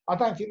 I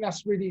don't think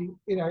that's really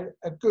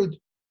a good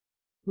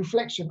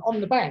reflection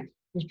on the band,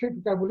 because people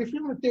go, well, if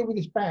we want to deal with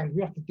this band,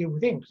 we have to deal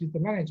with him because he's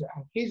the manager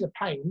and he's a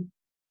pain,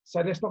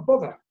 so let's not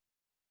bother.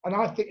 And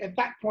I think at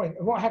that point,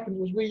 and what happened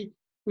was we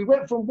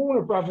went from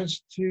Warner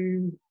Brothers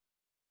to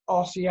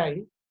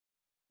RCA,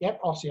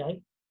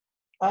 RCA,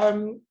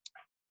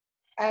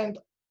 and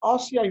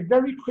RCA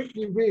very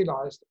quickly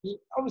realised,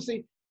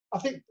 obviously, I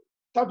think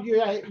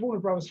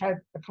Warner Brothers had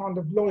a kind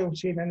of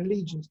loyalty and an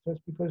allegiance to us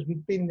because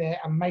we'd been there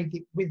and made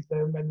it with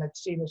them and they'd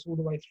seen us all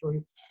the way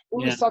through.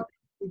 All of a sudden,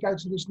 we go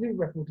to this new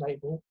record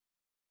label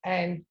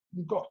and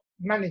we've got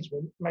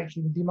management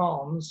making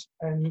demands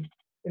and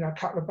a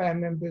couple of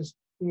band members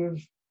who have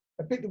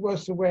a bit the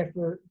worse to wear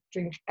for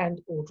drink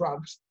and or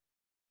drugs,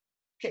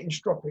 getting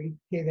stroppy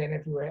here, there and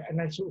everywhere, and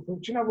they sort of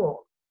thought, you know what,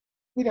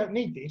 we don't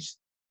need this.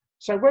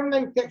 So when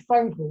they get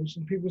phone calls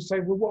and people say,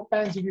 well, what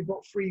bands have you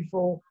got free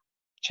for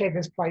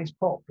Cheggers Plays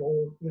Pop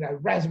or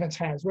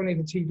Razzmatazz, one of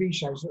the TV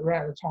shows that were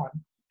out at the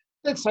time,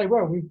 they'd say,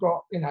 well, we've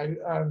got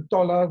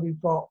Dollar,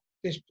 we've got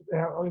this,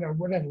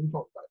 whatever, we've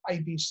got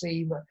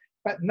ABC,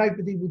 but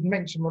nobody would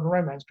mention Modern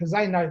Romance because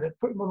they know that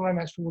putting Modern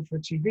Romance forward for a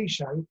TV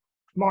show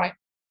might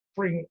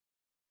bring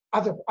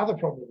other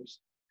problems.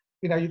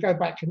 You go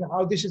back and,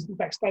 this is the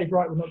backstage,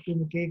 right, we're not doing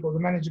the gig, or the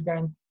manager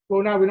going,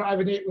 well, no, we're not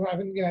having it, we're not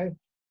having,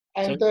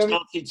 And, so it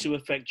started to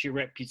affect your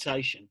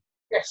reputation.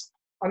 Yes,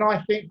 and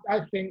I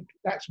think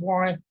that's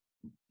why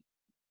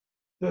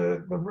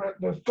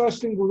the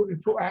first single that we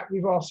put out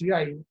with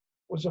RCA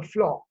was a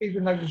flop,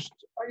 even though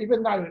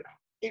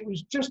it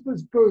was just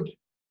as good,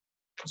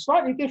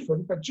 slightly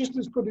different, but just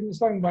as good in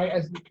its own way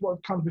as what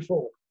had come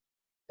before.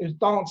 It was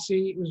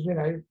dancey, it was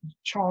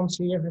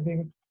chanty,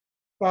 everything,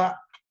 but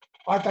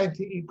I don't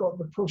think it got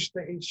the push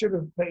that it should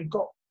have, that it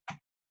got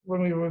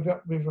when we were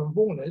with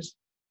Warner's,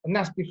 and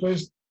that's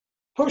because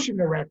pushing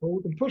a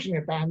record and pushing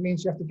a band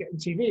means you have to get them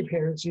TV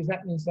appearances.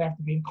 That means they have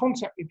to be in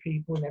contact with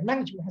people, and their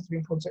management has to be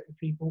in contact with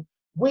people.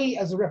 We,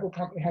 as a record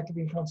company, had to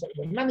be in contact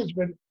with the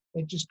management.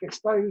 It just gets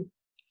so.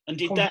 And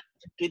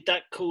did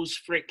that cause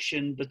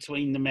friction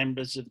between the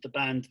members of the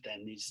band?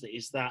 Then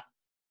is that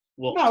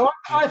what? No,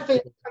 I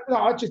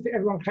just think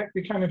everyone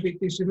became a bit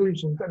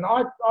disillusioned, and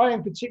I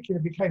in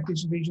particular became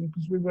disillusioned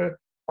because we were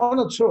on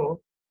a tour,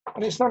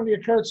 and it suddenly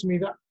occurred to me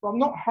that I'm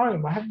not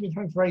home. I haven't been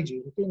home for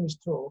ages. We're doing this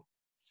tour.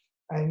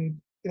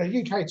 And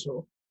UK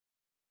tour,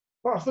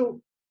 but I thought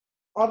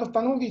I'd have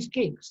done all these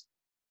gigs,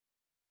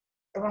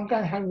 and I'm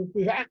going home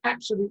with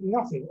absolutely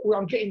nothing. Well,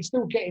 I'm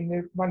still getting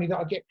the money that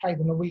I get paid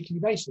on a weekly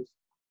basis,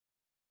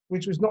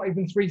 which was not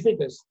even three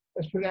figures.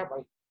 Let's put it that way.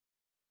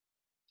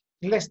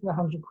 Less than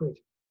 100 quid.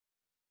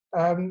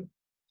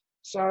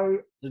 So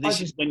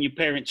this is when your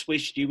parents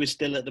wished you were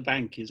still at the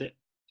bank, is it?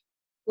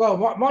 Well,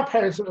 my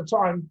parents at the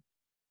time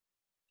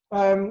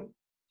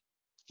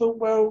thought,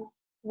 well,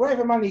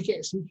 whatever money he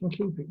gets, he can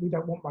keep it. We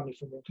don't want money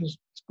from him because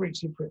Greek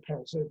Cypriot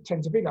parents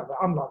tend to be like that.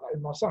 I'm like that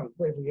with my son.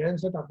 Whatever he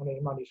earns, I don't want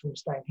any money from him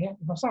staying here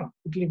with my son.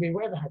 We can live here,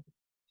 whatever happens.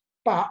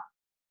 But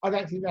I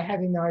don't think they had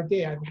any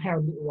idea of how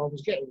little I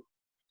was getting.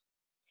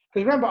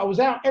 Because remember, I was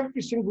out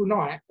every single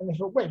night and they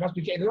thought, well, he must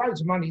be getting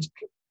loads of money.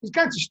 He's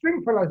going to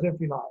Stringfellows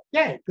every night.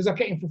 Yeah, because I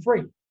get him for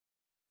free.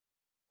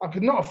 I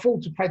could not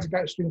afford to pay to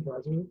go to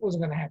Stringfellows. It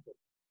wasn't going to happen.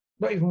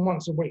 Not even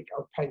once a week I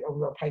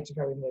would pay to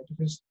go in there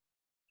because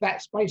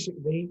that's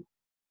basically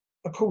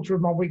a quarter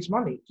of my week's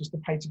money just to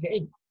pay to get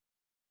in.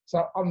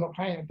 So I'm not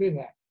paying to do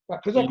that.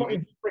 But because I got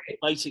in for free.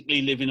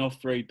 Basically living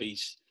off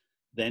freebies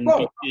then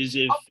because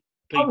of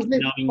people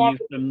knowing you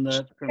from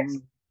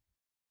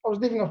I was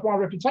living off my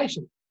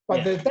reputation.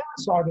 But the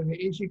downside of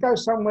it is you go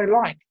somewhere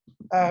like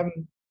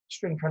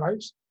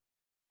Stringfellows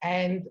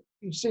and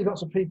you see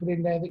lots of people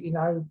in there that you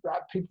know,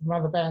 people from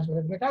other bands,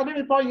 whatever. They go, let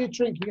me buy you a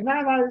drink. You go,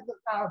 no,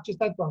 I've just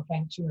had one,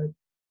 thanks. You know,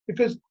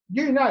 because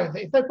you know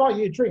that if they buy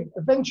you a drink,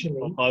 eventually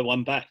I'll buy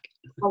one back.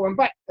 And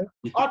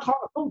I can't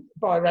afford to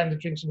buy a round of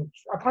drinks.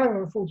 I can't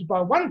even afford to buy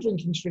one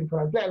drink in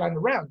Stringfellows, let alone a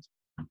round.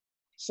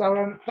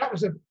 So that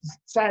was a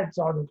sad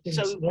side of things.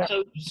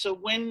 So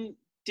when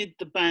did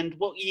the band?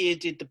 What year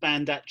did the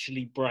band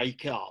actually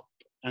break up?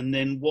 And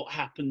then what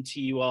happened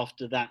to you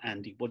after that,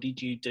 Andy? What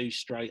did you do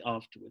straight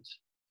afterwards?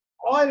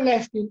 I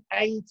left in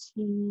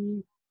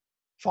 85.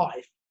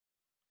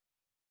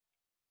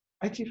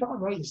 85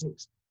 or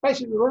 86.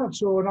 Basically, we were on a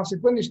tour, and I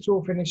said, when this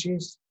tour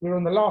finishes, we're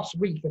on the last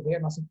week of it,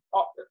 and I said,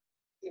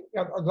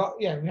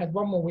 we had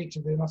one more week to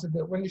do, and I said,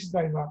 look, when this is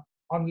over,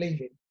 I'm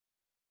leaving.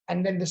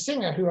 And then the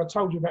singer, who I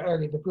told you about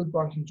earlier, the good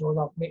one who joined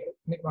up,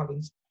 Nick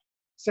Mullins,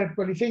 said,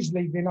 well, if he's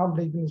leaving, I'm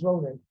leaving as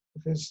well then,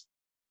 because,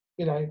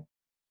 you know,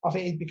 I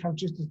think he'd become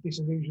just as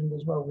disillusioned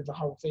as well with the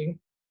whole thing.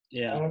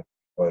 Yeah.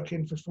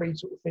 Working for free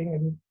sort of thing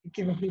and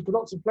giving people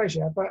lots of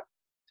pleasure, but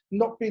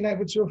not being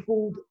able to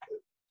afford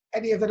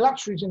any of the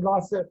luxuries in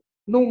life that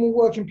normal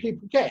working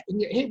people get.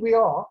 And yet here we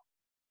are,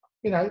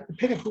 you know, the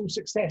pinnacle of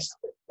success,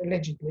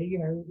 allegedly, you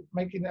know,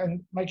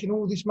 making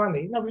all this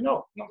money. No, we're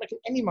not making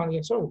any money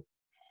at all.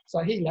 So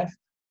he left.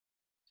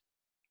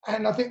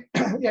 And I think,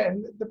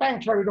 the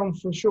band carried on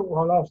for a short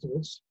while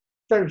afterwards,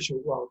 very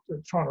short while,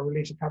 trying to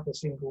release a couple of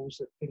singles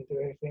that didn't do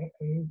anything.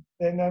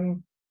 And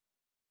then,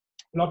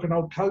 like an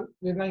old coat,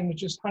 the name was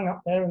just hung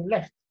up there and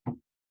left.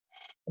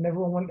 And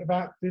everyone went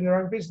about doing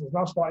their own business. And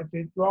I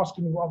started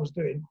asking me what I was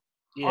doing.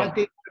 Yeah.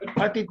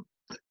 I did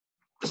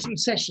some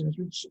sessions,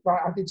 which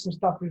I did some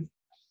stuff with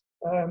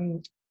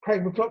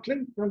Craig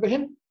McLaughlin. Remember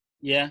him?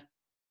 Yeah.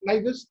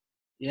 Neighbours?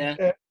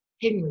 Yeah.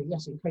 Henry,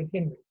 yes, he played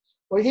Henry.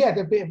 Well, he had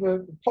a bit of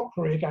a pop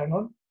career going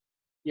on.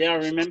 Yeah, I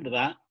remember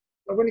that.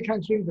 But when he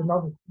came to England, I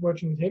was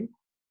working with him.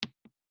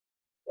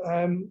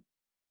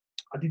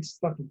 I did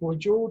stuff with Boy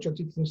George. I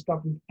did some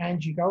stuff with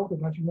Angie Gold. I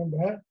don't know if you remember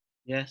her.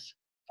 Yes.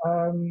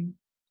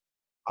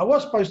 I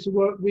was supposed to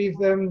work with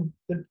the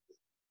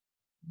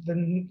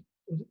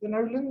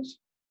Nolans.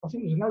 I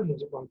think it was the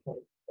Nolans at one point.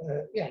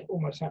 It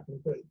almost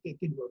happened, but it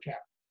didn't work out.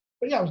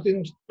 But yeah, I was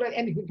doing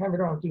anything coming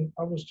around.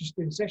 I was just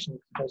doing sessions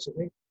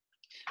basically.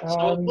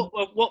 So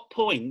at what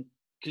point?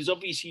 Because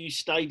obviously you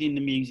stayed in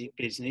the music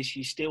business.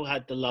 You still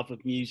had the love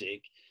of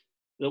music.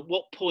 At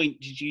what point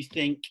did you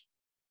think,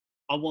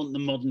 I want the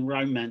modern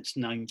romance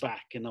name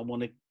back, and I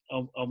want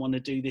to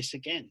do this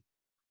again?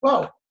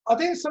 Well, I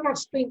didn't so much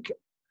think.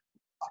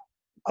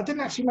 I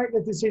didn't actually make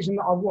the decision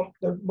that I want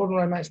the modern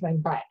romance name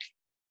back.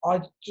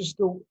 I just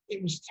thought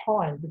it was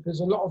time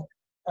because a lot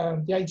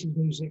of the 80s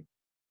music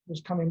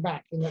was coming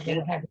back, and that they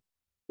were having,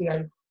 you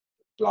know,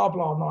 blah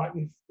blah night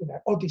with, you know,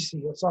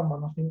 Odyssey or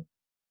someone. I think,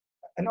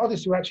 and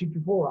Odyssey were actually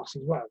before us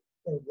as well.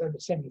 They were the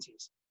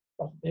 70s.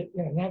 But, you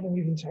know, now they're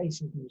moving to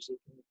 80s music.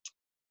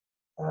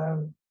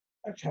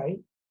 Okay,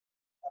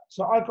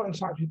 so I got in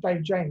touch with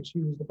Dave James,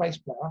 who was the bass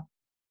player,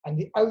 and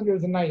the owner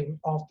of the name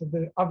after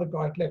the other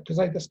guy had left, because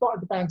they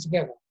started the band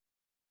together.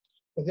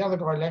 But the other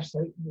guy left,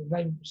 so the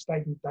name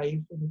stayed with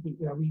Dave, and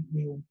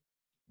we all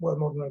were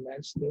modern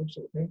romance still,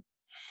 sort of thing.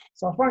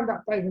 So I phoned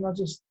up Dave, and I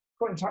just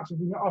got in touch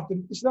with him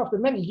after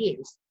many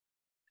years,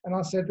 and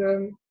I said,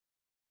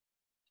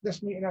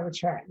 let's meet and have a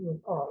chat. He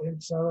went, all right.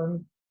 And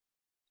so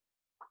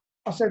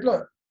I said,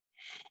 look,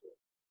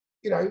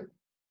 you know,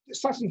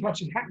 such and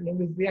such is happening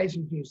with the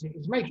Asian music.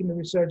 It's making the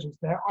resurgence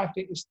there. I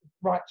think it's the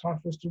right time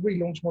for us to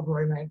relaunch modern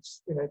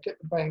romance. You know, get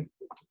the band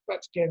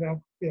back together.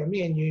 You know,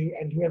 me and you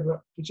and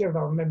whichever of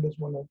our members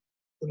want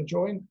to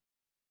join.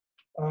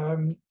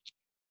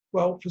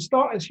 Well, for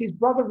starters, his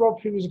brother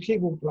Rob, who was a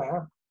keyboard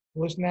player,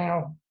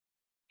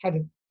 had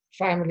a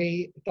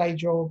family, a day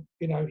job.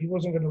 You know, he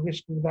wasn't going to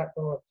risk all that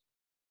by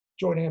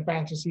joining a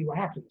band to see what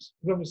happens.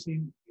 Because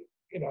obviously,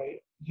 you know,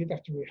 you'd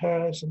have to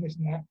rehearse and this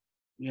and that.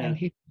 and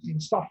he's in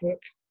Suffolk,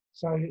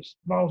 so it's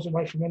miles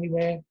away from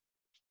anywhere.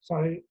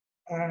 So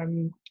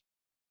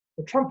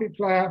the trumpet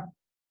player,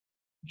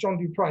 John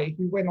Dupre,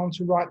 who went on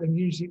to write the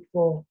music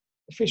for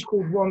A Fish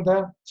Called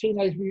Wanda,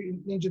 Teenage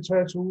Mutant Ninja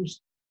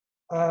Turtles,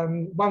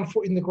 One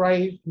Foot in the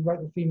Grave, who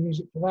wrote the theme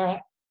music for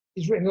that.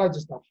 He's written loads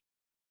of stuff.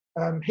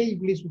 He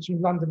lives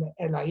between London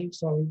and LA,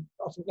 so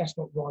I think that's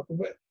not right.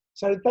 But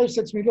so Dave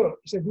said to me, look,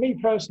 he said, me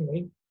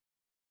personally,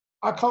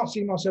 I can't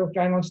see myself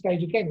going on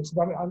stage again. He said,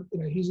 you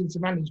know, he's into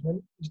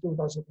management. He still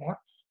does it now.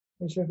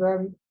 He said,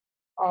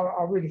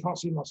 I really can't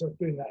see myself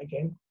doing that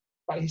again.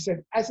 But he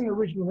said, as an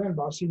original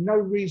member, I see no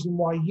reason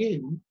why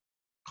you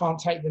can't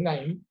take the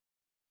name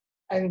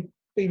and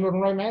be Modern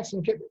Romance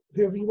and get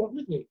whoever you want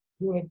with you. If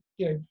you want to,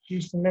 you know,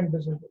 use some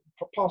members of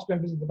past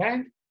members of the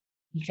band,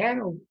 you can,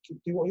 or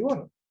do what you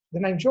want. The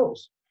name's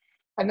yours.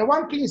 And the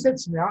one thing he said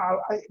to me,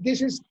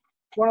 this is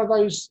one of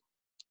those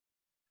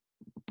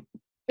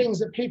things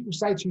that people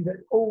say to you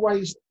that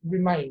always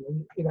remain,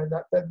 and you know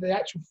that the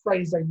actual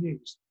phrase they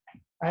use.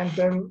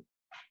 And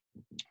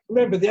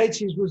remember, the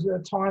 80s was a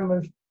time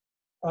of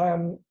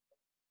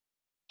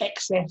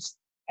excess,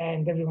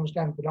 and everyone was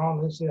going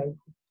bananas, you know,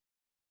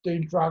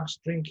 doing drugs,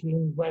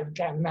 drinking, whatever,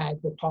 getting mad,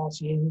 they're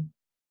partying.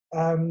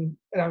 And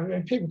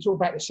people talk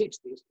about the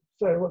 60s,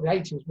 so what the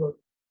 80s were.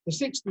 The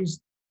 60s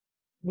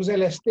was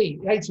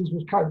LSD, the 80s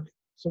was coke.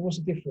 So what's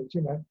the difference,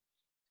 you know?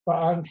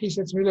 But he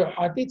said to me, look,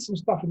 I did some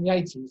stuff in the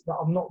 80s that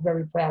I'm not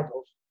very proud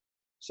of.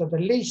 So the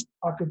least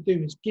I could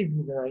do is give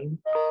you the name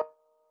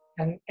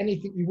and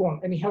anything you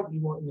want, any help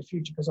you want in the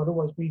future, because I'd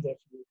always be there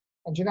for you.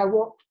 And you know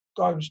what?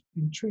 Guy was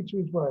been true to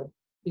his word.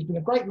 He's been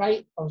a great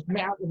mate. I've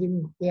met up with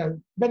him, you know,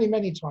 many,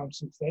 many times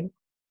since then.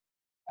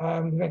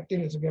 We've had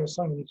dinner together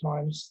so many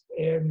times.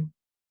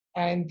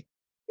 And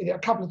a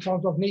couple of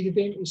times I've needed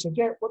him. He said,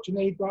 yeah, what do you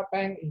need? Right,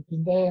 bang, he's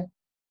been there.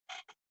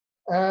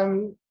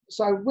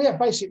 So we are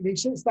basically,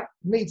 since that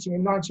meeting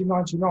in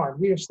 1999,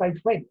 we have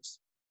stayed friends.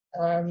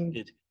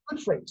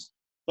 Good friends.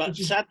 But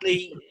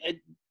sadly,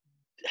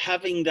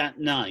 having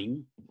that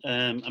name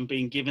and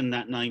being given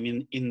that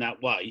name in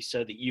that way,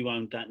 so that you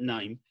owned that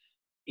name,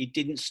 it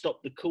didn't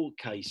stop the court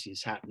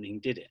cases happening,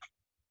 did it?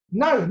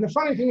 No, and the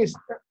funny thing is,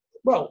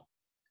 well,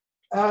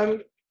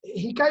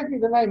 he gave me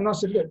the name and I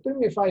said, look, do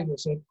me a favour. I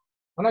said,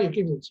 I know you're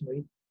giving it to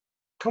me.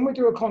 Can we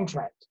do a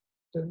contract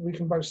that we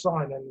can both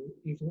sign? And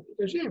he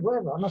goes, yeah,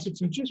 whatever. And I said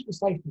to him, just for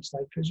safety's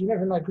sake, because you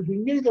never know, because we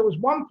knew there was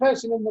one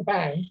person in the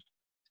band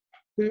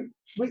who,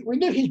 we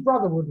knew his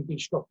brother wouldn't be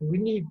stroppy. We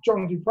knew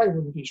John Dupre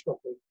wouldn't be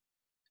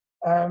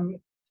stroppy.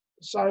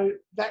 So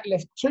that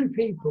left two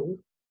people,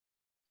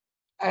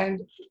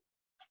 and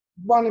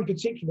one in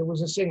particular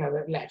was a singer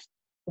that left.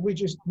 We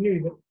just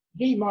knew that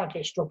he might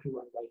get stroppy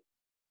one day.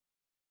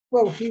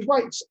 Well, he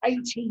waits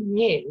 18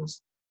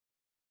 years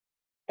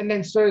and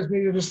then serves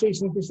me with a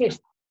cease and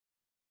desist.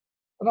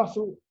 And I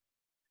thought,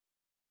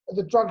 are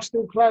the drugs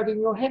still clouding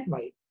your head,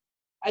 mate?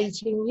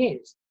 18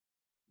 years.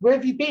 Where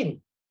have you been?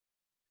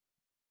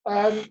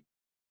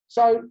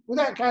 So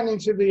without going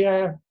into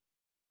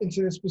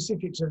the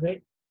specifics of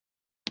it,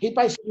 he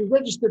basically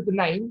registered the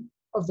name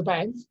of the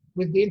band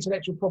with the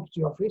Intellectual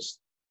Property Office,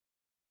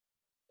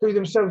 who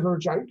themselves were a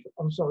joke,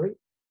 I'm sorry,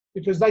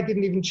 because they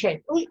didn't even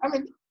check. I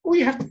mean, all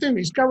you have to do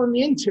is go on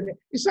the internet.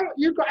 It's not,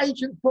 you've got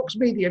Agent Fox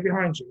Media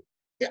behind you.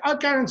 I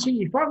guarantee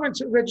you, if I went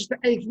to register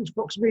Agent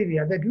Fox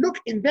Media, they'd look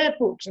in their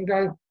books and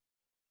go,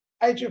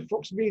 Agent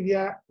Fox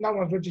Media, no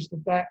one's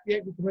registered that, yeah,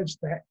 we can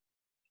register that.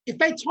 If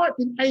they typed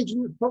in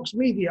Agent Fox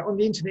Media on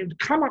the internet, it would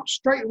come up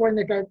straight away and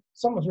they go,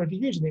 someone's already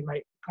using it,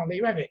 mate, can't let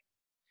you have it.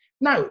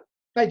 No,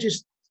 they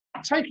just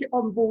take it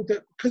on board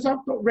that, because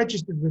I've got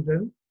registered with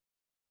them,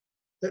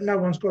 that no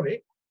one's got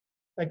it.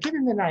 They give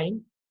him the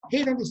name.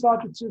 He then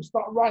decided to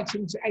start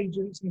writing to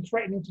agents and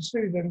threatening to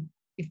sue them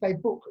if they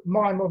book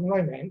My Modern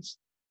Romance.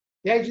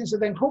 The agents are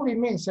then calling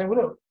me and saying,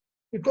 well, look,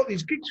 we've got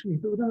these gigs for you,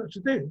 but we don't know what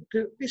to do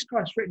because this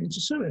guy's threatening to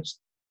sue us.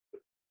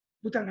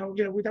 We don't know,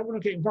 you know, we don't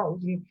want to get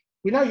involved. And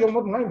we know you're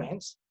Modern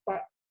Romance,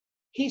 but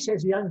he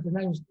says he owns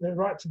the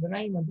right to the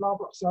name and blah,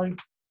 blah. So,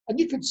 and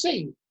you could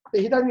see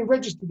that he'd only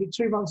registered it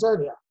 2 months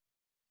earlier.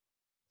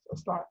 So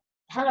it's like,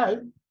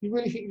 hello, you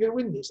really think you're going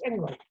to win this?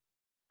 Anyway.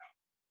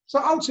 So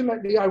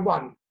ultimately, I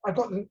won. I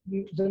got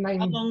the name.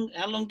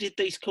 How long did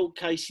these court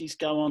cases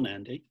go on,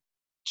 Andy?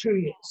 2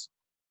 years.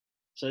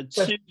 So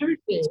two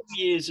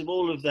years of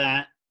all of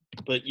that,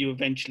 but you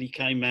eventually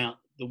came out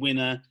the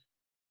winner,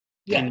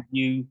 and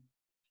you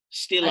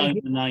still own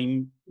the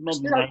name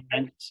Modern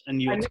Romance,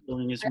 and you're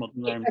touring as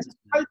Modern Romance.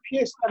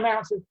 Copious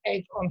amounts of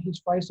egg on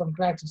his face, I'm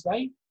glad to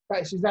say. But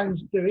it's his own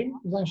doing,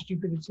 his own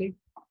stupidity.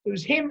 It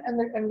was him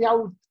and the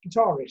old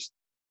guitarist.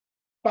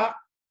 But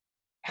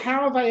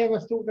how they ever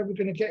thought they were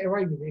going to get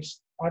away with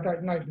this, I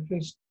don't know,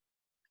 because,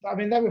 I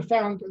mean, they were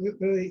found,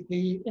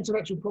 the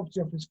Intellectual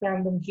Property Office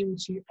found them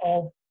guilty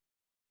of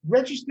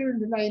registering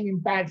the name in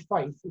bad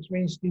faith, which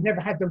means he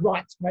never had the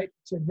right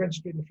to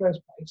register it in the first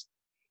place.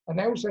 And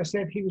they also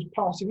said he was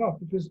passing off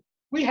because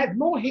we had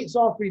more hits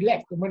after he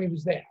left than when he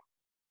was there.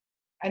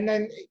 And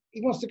then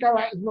he wants to go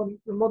out as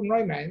Modern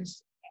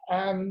Romance,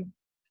 and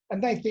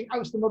And they think, oh,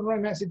 it's the Modern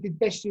Romance that did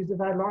Best Years of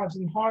Our Lives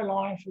and High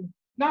Life. And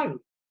no,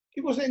 he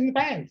wasn't in the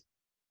band.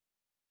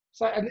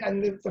 So,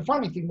 and the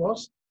funny thing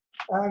was,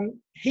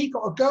 he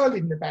got a girl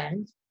in the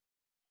band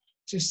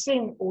to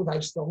sing all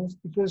those songs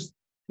because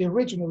the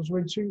originals were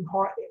in too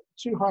high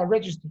a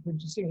register for him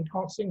to sing. He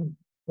can't sing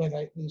where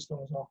these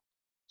songs are.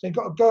 So he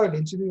got a girl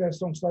in to do those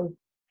songs. So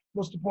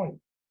what's the point?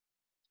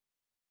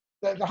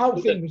 The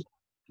whole thing was...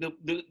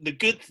 The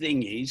good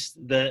thing is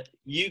that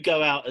you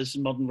go out as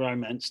Modern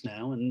Romance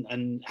now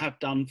and have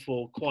done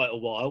for quite a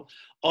while.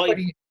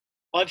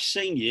 I've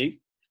seen you,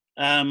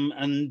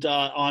 and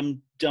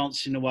I'm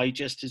dancing away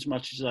just as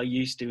much as I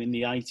used to in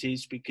the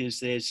 80s, because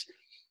there's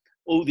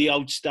all the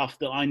old stuff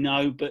that I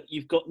know, but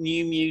you've got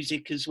new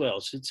music as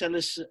well. So tell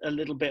us a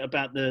little bit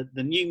about the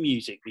new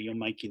music that you're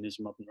making as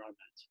Modern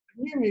Romance.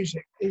 New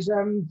music is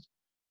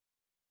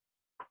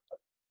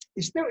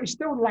it's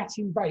still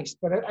Latin based,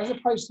 but as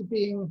opposed to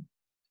being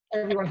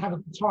everyone have a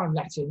good time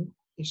Latin,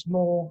 it's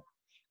more,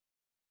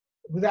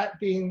 without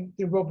being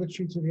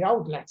derogatory to the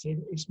old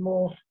Latin, it's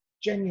more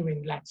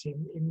genuine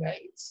Latin in that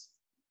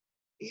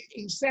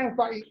it sounds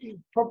like it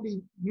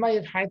probably may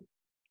have had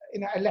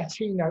a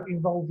Latino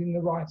involved in the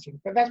writing,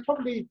 but that's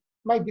probably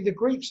maybe the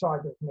Greek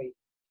side of me,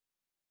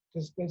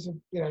 because there's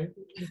the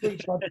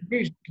Greek side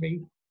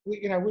musically,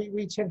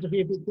 we tend to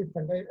be a bit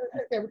different.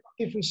 There are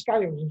different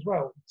scales as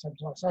well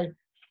sometimes.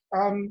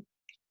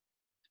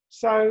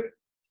 So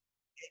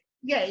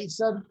yeah, it's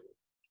a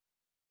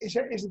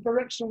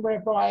direction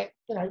whereby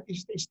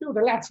it's still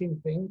the Latin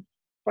thing,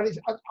 but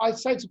I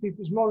say to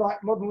people it's more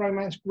like Modern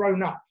Romance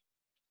grown up.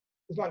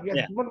 It's like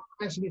Modern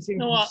Romance in its infancy.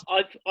 No,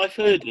 I've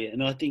heard it,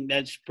 and I think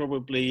that's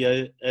probably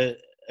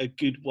a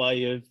good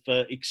way of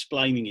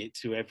explaining it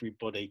to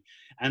everybody.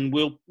 And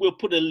we'll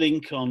put a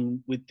link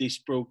on with this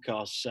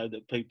broadcast so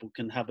that people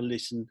can have a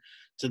listen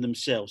to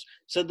themselves.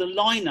 So the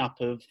lineup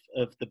of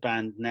the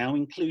band now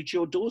includes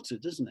your daughter,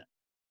 doesn't it?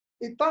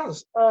 It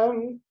does.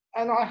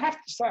 And I have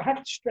to say, I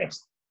have to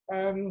stress,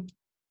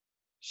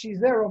 she's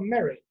there on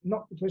merit,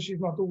 not because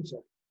she's my daughter.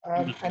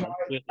 And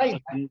I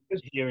can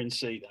hear and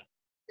see that.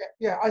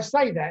 Yeah, I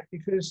say that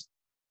because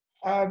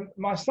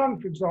my son,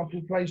 for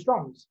example, plays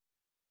drums.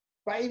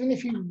 But even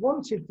if he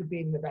wanted to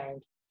be in the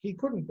band, he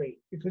couldn't be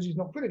because he's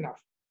not good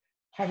enough.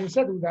 Having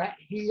said all that,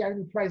 he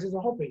only plays as a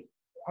hobby.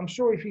 I'm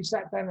sure if he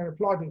sat down and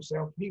applied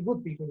himself, he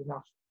would be good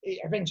enough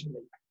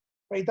eventually.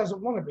 But he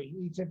doesn't want to be.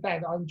 He said,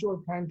 Dad, I enjoy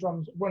playing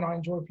drums when I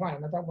enjoy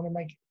playing. I don't want to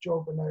make it a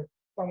job, and I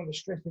don't want the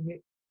stress of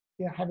it,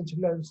 having to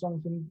learn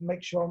songs and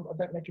make sure I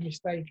don't make a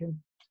mistake. And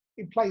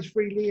he plays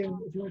freely, and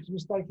if he makes a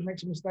mistake, he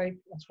makes a mistake,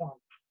 that's fine.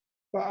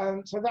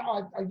 But so that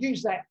I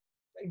use that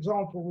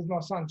example with my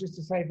son just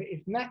to say that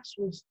if Nats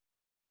was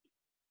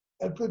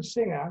a good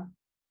singer,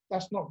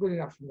 that's not good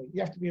enough for me.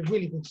 You have to be a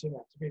really good singer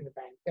to be in the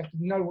band. You have to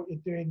know what you're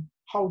doing,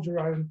 hold your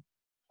own.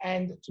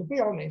 And to be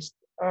honest,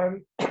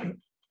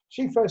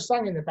 she first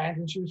sang in the band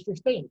when she was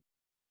 15.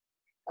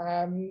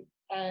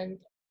 And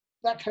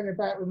that came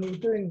about when we were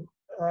doing,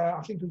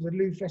 I think it was a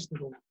Lou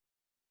Festival.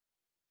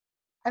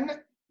 And,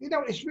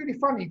 it's really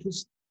funny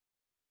because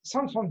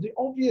sometimes the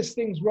obvious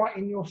things right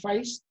in your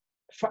face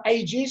for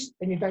ages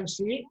and you don't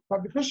see it.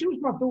 But because she was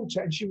my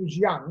daughter and she was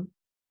young,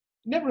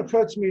 it never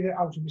occurred to me that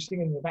I would be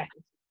singing in the band.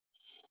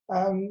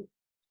 And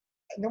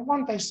then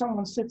one day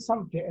someone said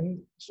something,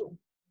 and sort of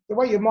the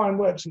way your mind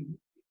works,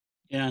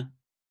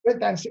 went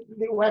down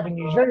little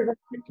avenues very, very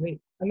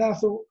quickly. And then I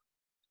thought,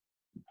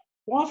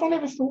 why have I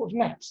never thought of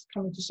Nats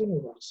coming to sing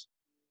with us?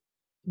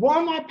 Why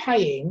am I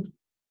paying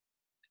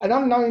an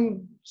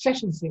unknown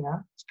session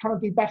singer to come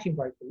and do backing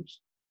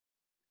vocals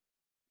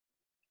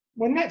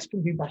when Nats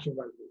can do backing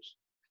vocals?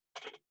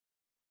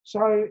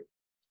 So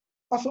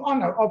I thought,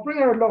 I'll bring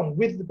her along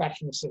with the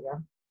backing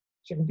singer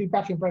so I can do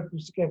backing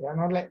vocals together,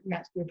 and I'll let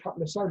Nats do a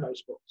couple of solo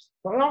spots.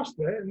 So I asked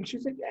her, and she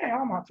said, yeah,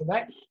 I'm up for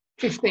that.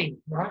 15,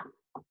 right?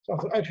 So I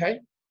thought, okay.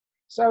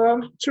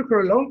 So took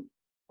her along.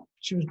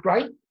 She was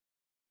great.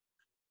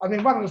 I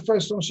mean, one of the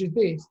first songs she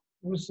did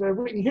was a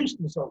Whitney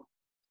Houston song.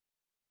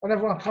 And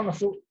everyone kind of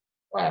thought,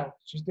 wow,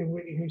 she's doing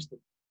Whitney Houston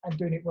and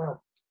doing it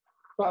well.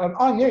 But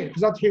I knew,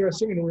 because I'd hear her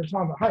singing all the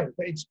time at home.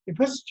 But it's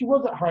because she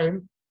was at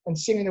home and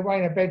singing away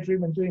in her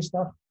bedroom and doing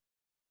stuff,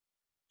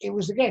 it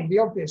was, again, the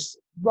obvious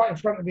right in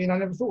front of me, and I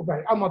never thought about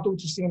it. Oh, my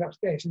daughter's singing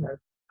upstairs,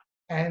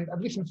 And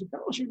I'd listen to,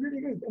 oh, she's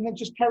really good. And then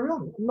just carry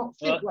on and not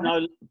think.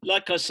 No,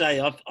 like I say,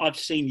 I've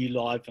seen you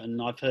live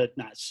and I've heard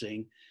Nat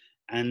sing,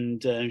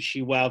 and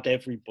she wowed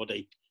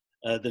everybody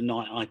the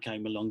night I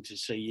came along to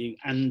see you.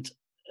 And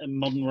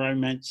Modern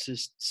Romance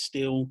is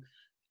still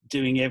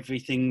doing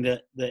everything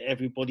that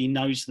everybody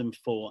knows them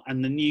for.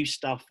 And the new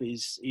stuff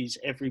is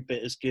every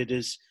bit as good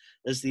as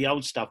the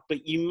old stuff.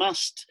 But you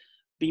must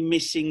be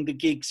missing the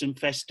gigs and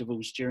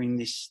festivals during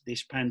this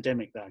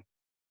pandemic, though.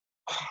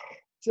 Do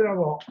you know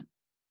what?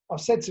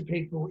 I've said to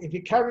people, if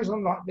it carries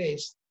on like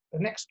this, the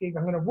next gig,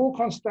 I'm going to walk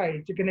on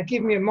stage, you're going to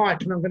give me a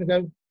mic, and I'm going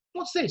to go,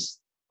 what's this?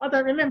 I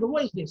don't remember.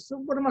 What is this? So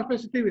what am I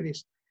supposed to do with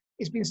this?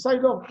 It's been so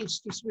long. It's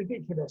just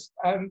ridiculous.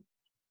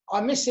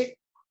 I miss it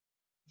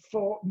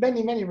for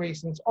many, many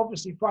reasons.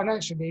 Obviously,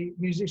 financially,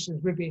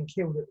 musicians were being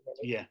killed at the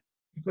minute. Yeah.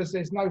 Because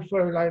there's no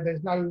furlough,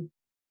 there's no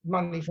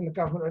money from the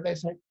government. They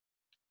say,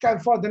 go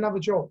and find another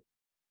job.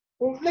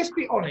 Well, let's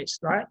be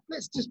honest, right?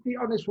 Let's just be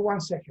honest for 1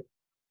 second.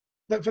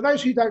 But for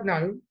those who don't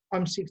know,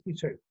 I'm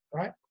 62,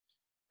 right?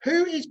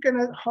 Who is going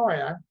to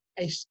hire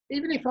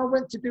even if I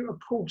went to do a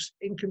course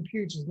in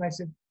computers and they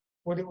said,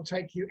 well, it will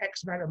take you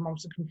X amount of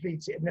months to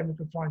complete it and then we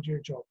can find you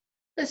a job.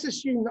 Let's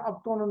assume that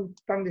I've gone and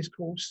done this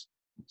course.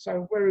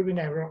 So where are we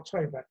now? We're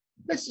October.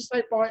 Let's just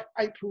say by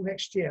April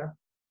next year,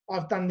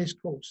 I've done this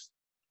course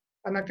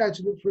and I go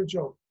to look for a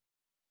job.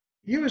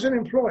 You as an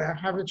employer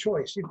have a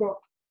choice. You've got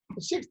a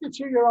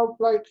 62-year-old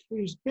bloke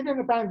who's been in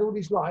a band all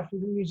his life,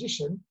 who's a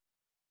musician,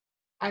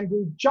 and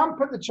will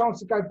jump at the chance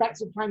to go back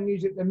to playing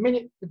music the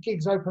minute the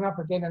gigs open up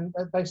again and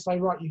they say,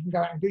 right, you can go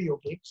out and do your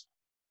gigs.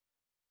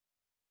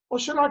 Or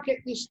should I get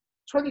this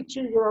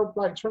 22-year-old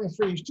bloke,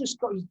 23, who's just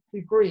got his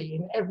degree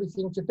in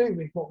everything to do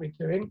with what we're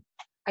doing,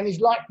 and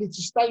is likely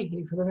to stay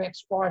here for the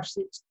next 5,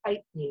 6, 8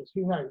 years,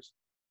 who knows?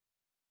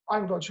 I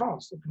haven't got a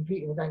chance of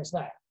competing against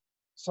that.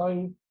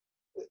 So,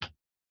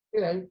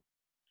 you know.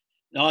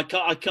 No,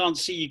 I can't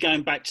see you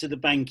going back to the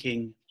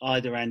banking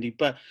either, Andy.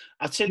 But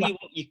I'll tell you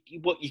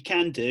what you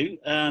can do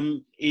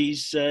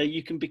is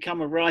you can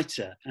become a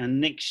writer. And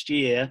next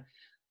year,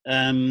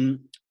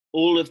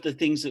 all of the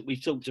things that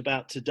we've talked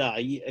about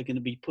today are going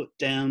to be put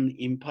down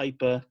in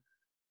paper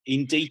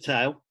in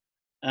detail,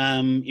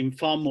 in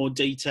far more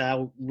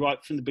detail,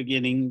 right from the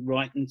beginning,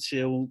 right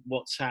until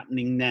what's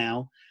happening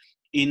now,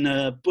 in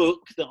a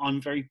book that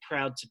I'm very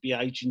proud to be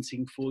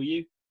agenting for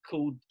you,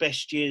 called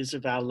Best Years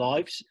of Our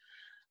Lives,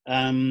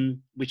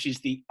 which is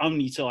the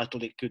only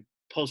title it could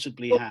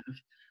possibly have.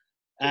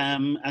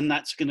 And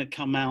that's going to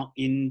come out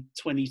in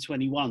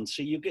 2021.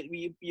 So you're going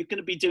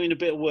to be doing a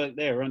bit of work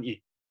there, aren't you?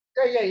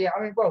 Yeah.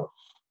 I mean, well,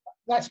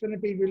 that's going to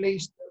be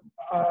released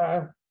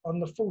on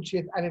the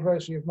 40th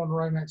anniversary of Modern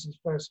Romance's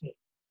first hit.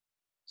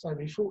 So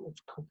before,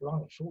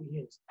 40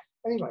 years.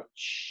 Anyway,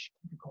 shh,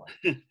 be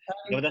quiet.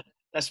 Yeah,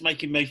 that's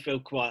making me feel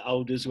quite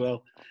old as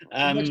well.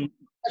 But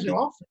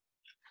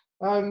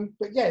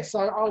yeah, so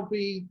I'll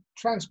be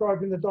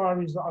transcribing the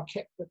diaries that I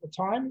kept at the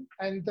time.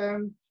 And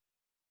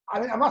I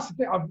mean, I must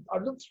admit, I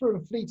looked through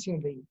them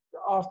fleetingly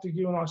after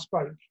you and I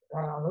spoke.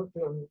 I looked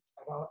at them and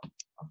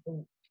I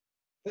thought,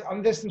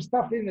 and there's some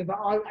stuff in there that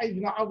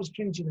I was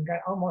cringing and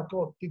going, oh my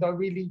God, did I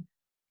really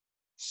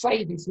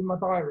say this in my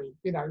diary?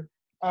 You know,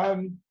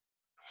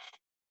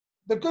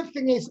 the good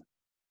thing is,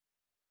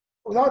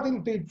 although I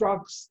didn't do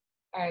drugs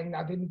and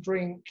I didn't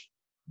drink,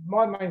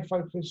 my main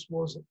focus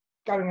was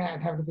going out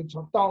and having a good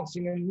time,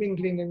 dancing and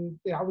mingling. And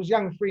you know, I was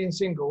young, free and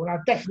single, and I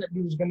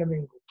definitely was going to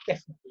mingle,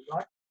 definitely,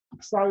 right?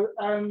 So,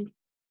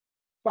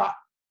 but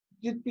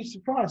you'd be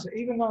surprised that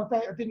even though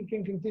I didn't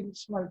drink and didn't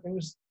smoke, there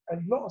was a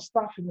lot of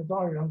stuff in the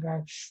diary. I'm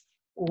going,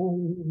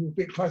 oh, a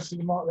bit close to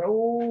the mark there.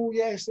 Oh,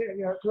 yes, you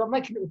know, because I'm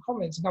making little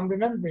comments and I'm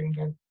remembering,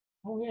 going,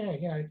 oh yeah,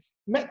 you know.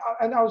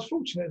 And I was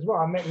fortunate as well.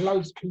 I met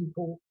loads of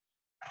people,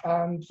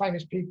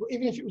 famous people,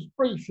 even if it was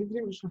brief, even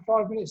if it was for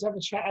 5 minutes, have a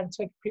chat and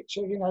take a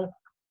picture, you know.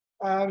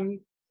 And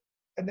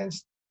then,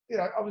 you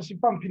know, obviously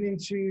bumping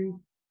into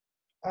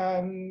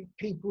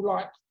people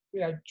like, you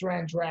know,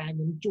 Duran Duran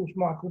and George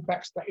Michael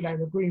backstage, you know,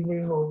 the green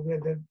room or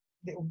the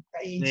little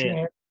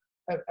eating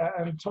at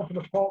Top of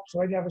the Pops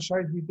or any other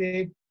shows we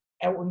did,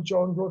 Elton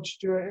John, Rod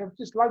Stewart,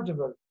 just loads of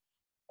them.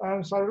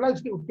 So loads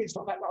of little bits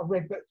like that I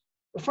read. But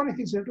the funny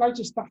thing is, there's loads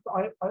of stuff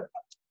that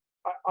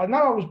I know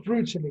I was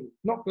brutally,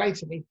 not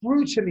blatantly,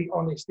 brutally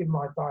honest in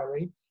my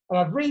diary, and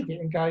I'd read it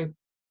and go,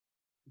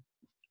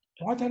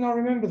 why don't I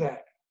remember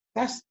that?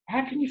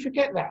 How can you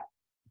forget that?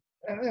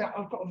 And, you know,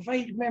 I've got a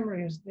vague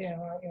memory of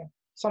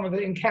some of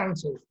the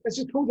encounters. Let's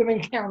just call them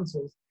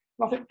encounters.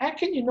 And I think, how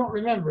can you not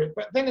remember it?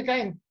 But then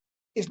again,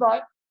 it's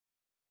like,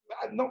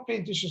 not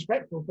being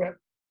disrespectful, but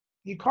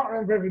you can't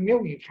remember every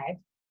meal you've had.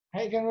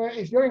 How you going to,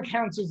 if your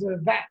encounters are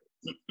that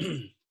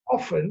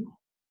often,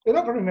 you're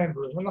not going to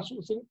remember them. And I sort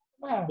of think,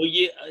 wow. Well,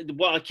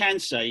 what I can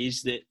say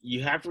is that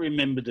you have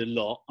remembered a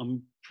lot.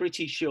 I'm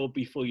pretty sure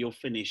before you're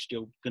finished,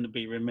 you're going to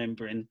be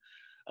remembering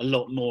a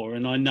lot more.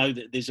 And I know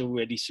that there's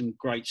already some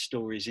great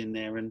stories in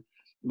there and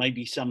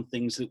maybe some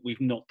things that we've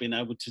not been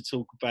able to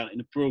talk about in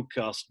a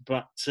broadcast.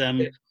 But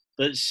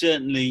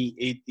certainly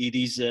it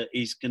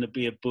is going to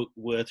be a book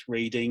worth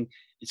reading.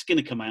 It's going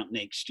to come out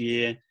next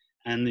year.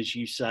 And as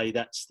you say,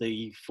 that's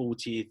the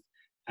 40th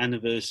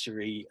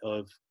anniversary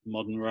of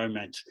Modern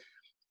Romance.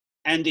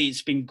 Andy,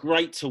 it's been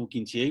great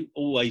talking to you.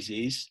 Always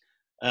is.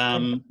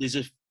 There's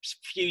a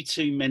few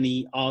too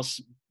many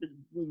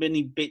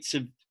bits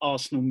of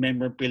Arsenal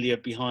memorabilia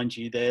behind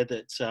you there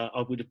that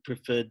I would have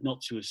preferred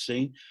not to have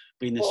seen,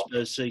 being a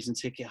Spurs season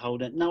ticket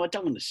holder. No, I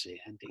don't want to see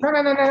it, Andy. No.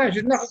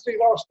 There's nothing to do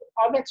with Arsenal.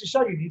 I meant to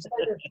show you this. I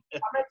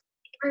meant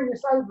to bring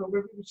this over. We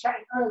were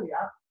chatting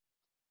earlier.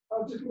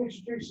 I'm just going to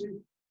introduce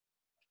you.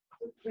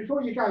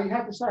 Before you go, you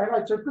have to say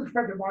hello to a good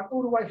friend of mine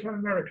all the way from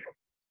America.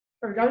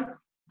 There we go.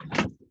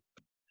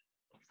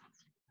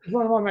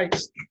 One of my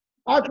mates.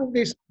 I brought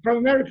this from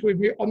America with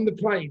me on the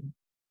plane.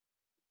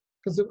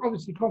 because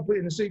obviously you can't put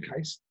it in a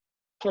suitcase.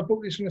 So I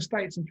bought this from the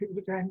States, and people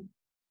were going,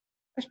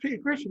 "That's Peter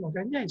Griffin." I'm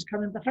going, "Yeah, he's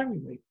coming back home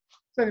with me."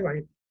 So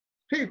anyway,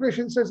 Peter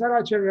Griffin says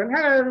hello to everyone.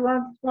 Hello,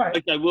 everyone. Right.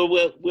 Okay, well,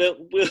 we'll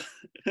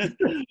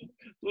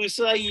we'll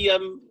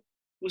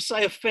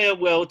say a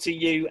farewell to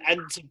you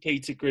and to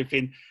Peter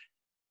Griffin.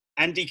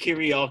 Andy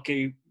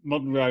Kyriacou,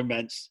 Modern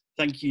Romance.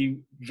 Thank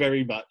you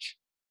very much.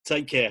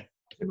 Take care.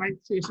 Okay,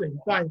 mate. See you soon.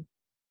 Bye.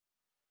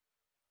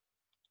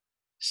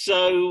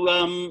 So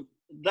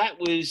that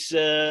was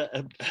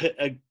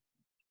a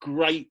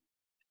great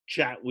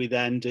chat with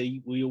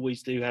Andy. We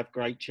always do have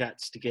great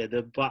chats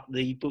together, but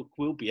the book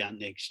will be out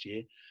next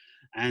year.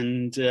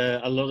 And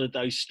a lot of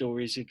those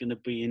stories are going to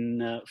be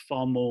in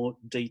far more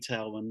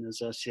detail. And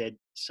as I said,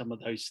 some of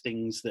those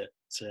things that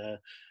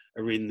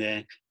are in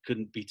there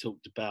couldn't be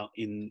talked about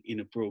in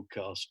a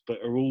broadcast,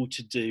 but are all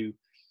to do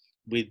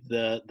with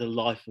the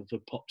life of a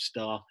pop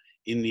star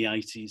in the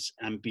 80s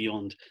and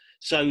beyond.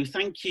 So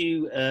thank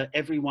you,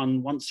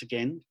 everyone, once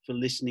again, for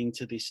listening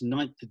to this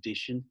 9th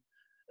edition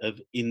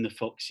of In the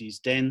Fox's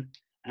Den.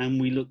 And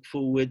we look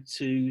forward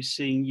to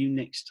seeing you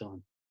next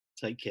time.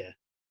 Take care.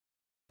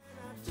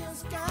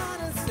 Just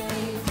gotta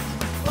say,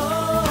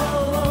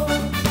 oh,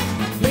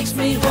 makes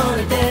me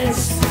wanna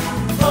dance.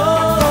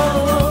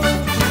 Oh,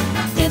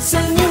 it's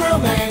a new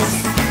romance.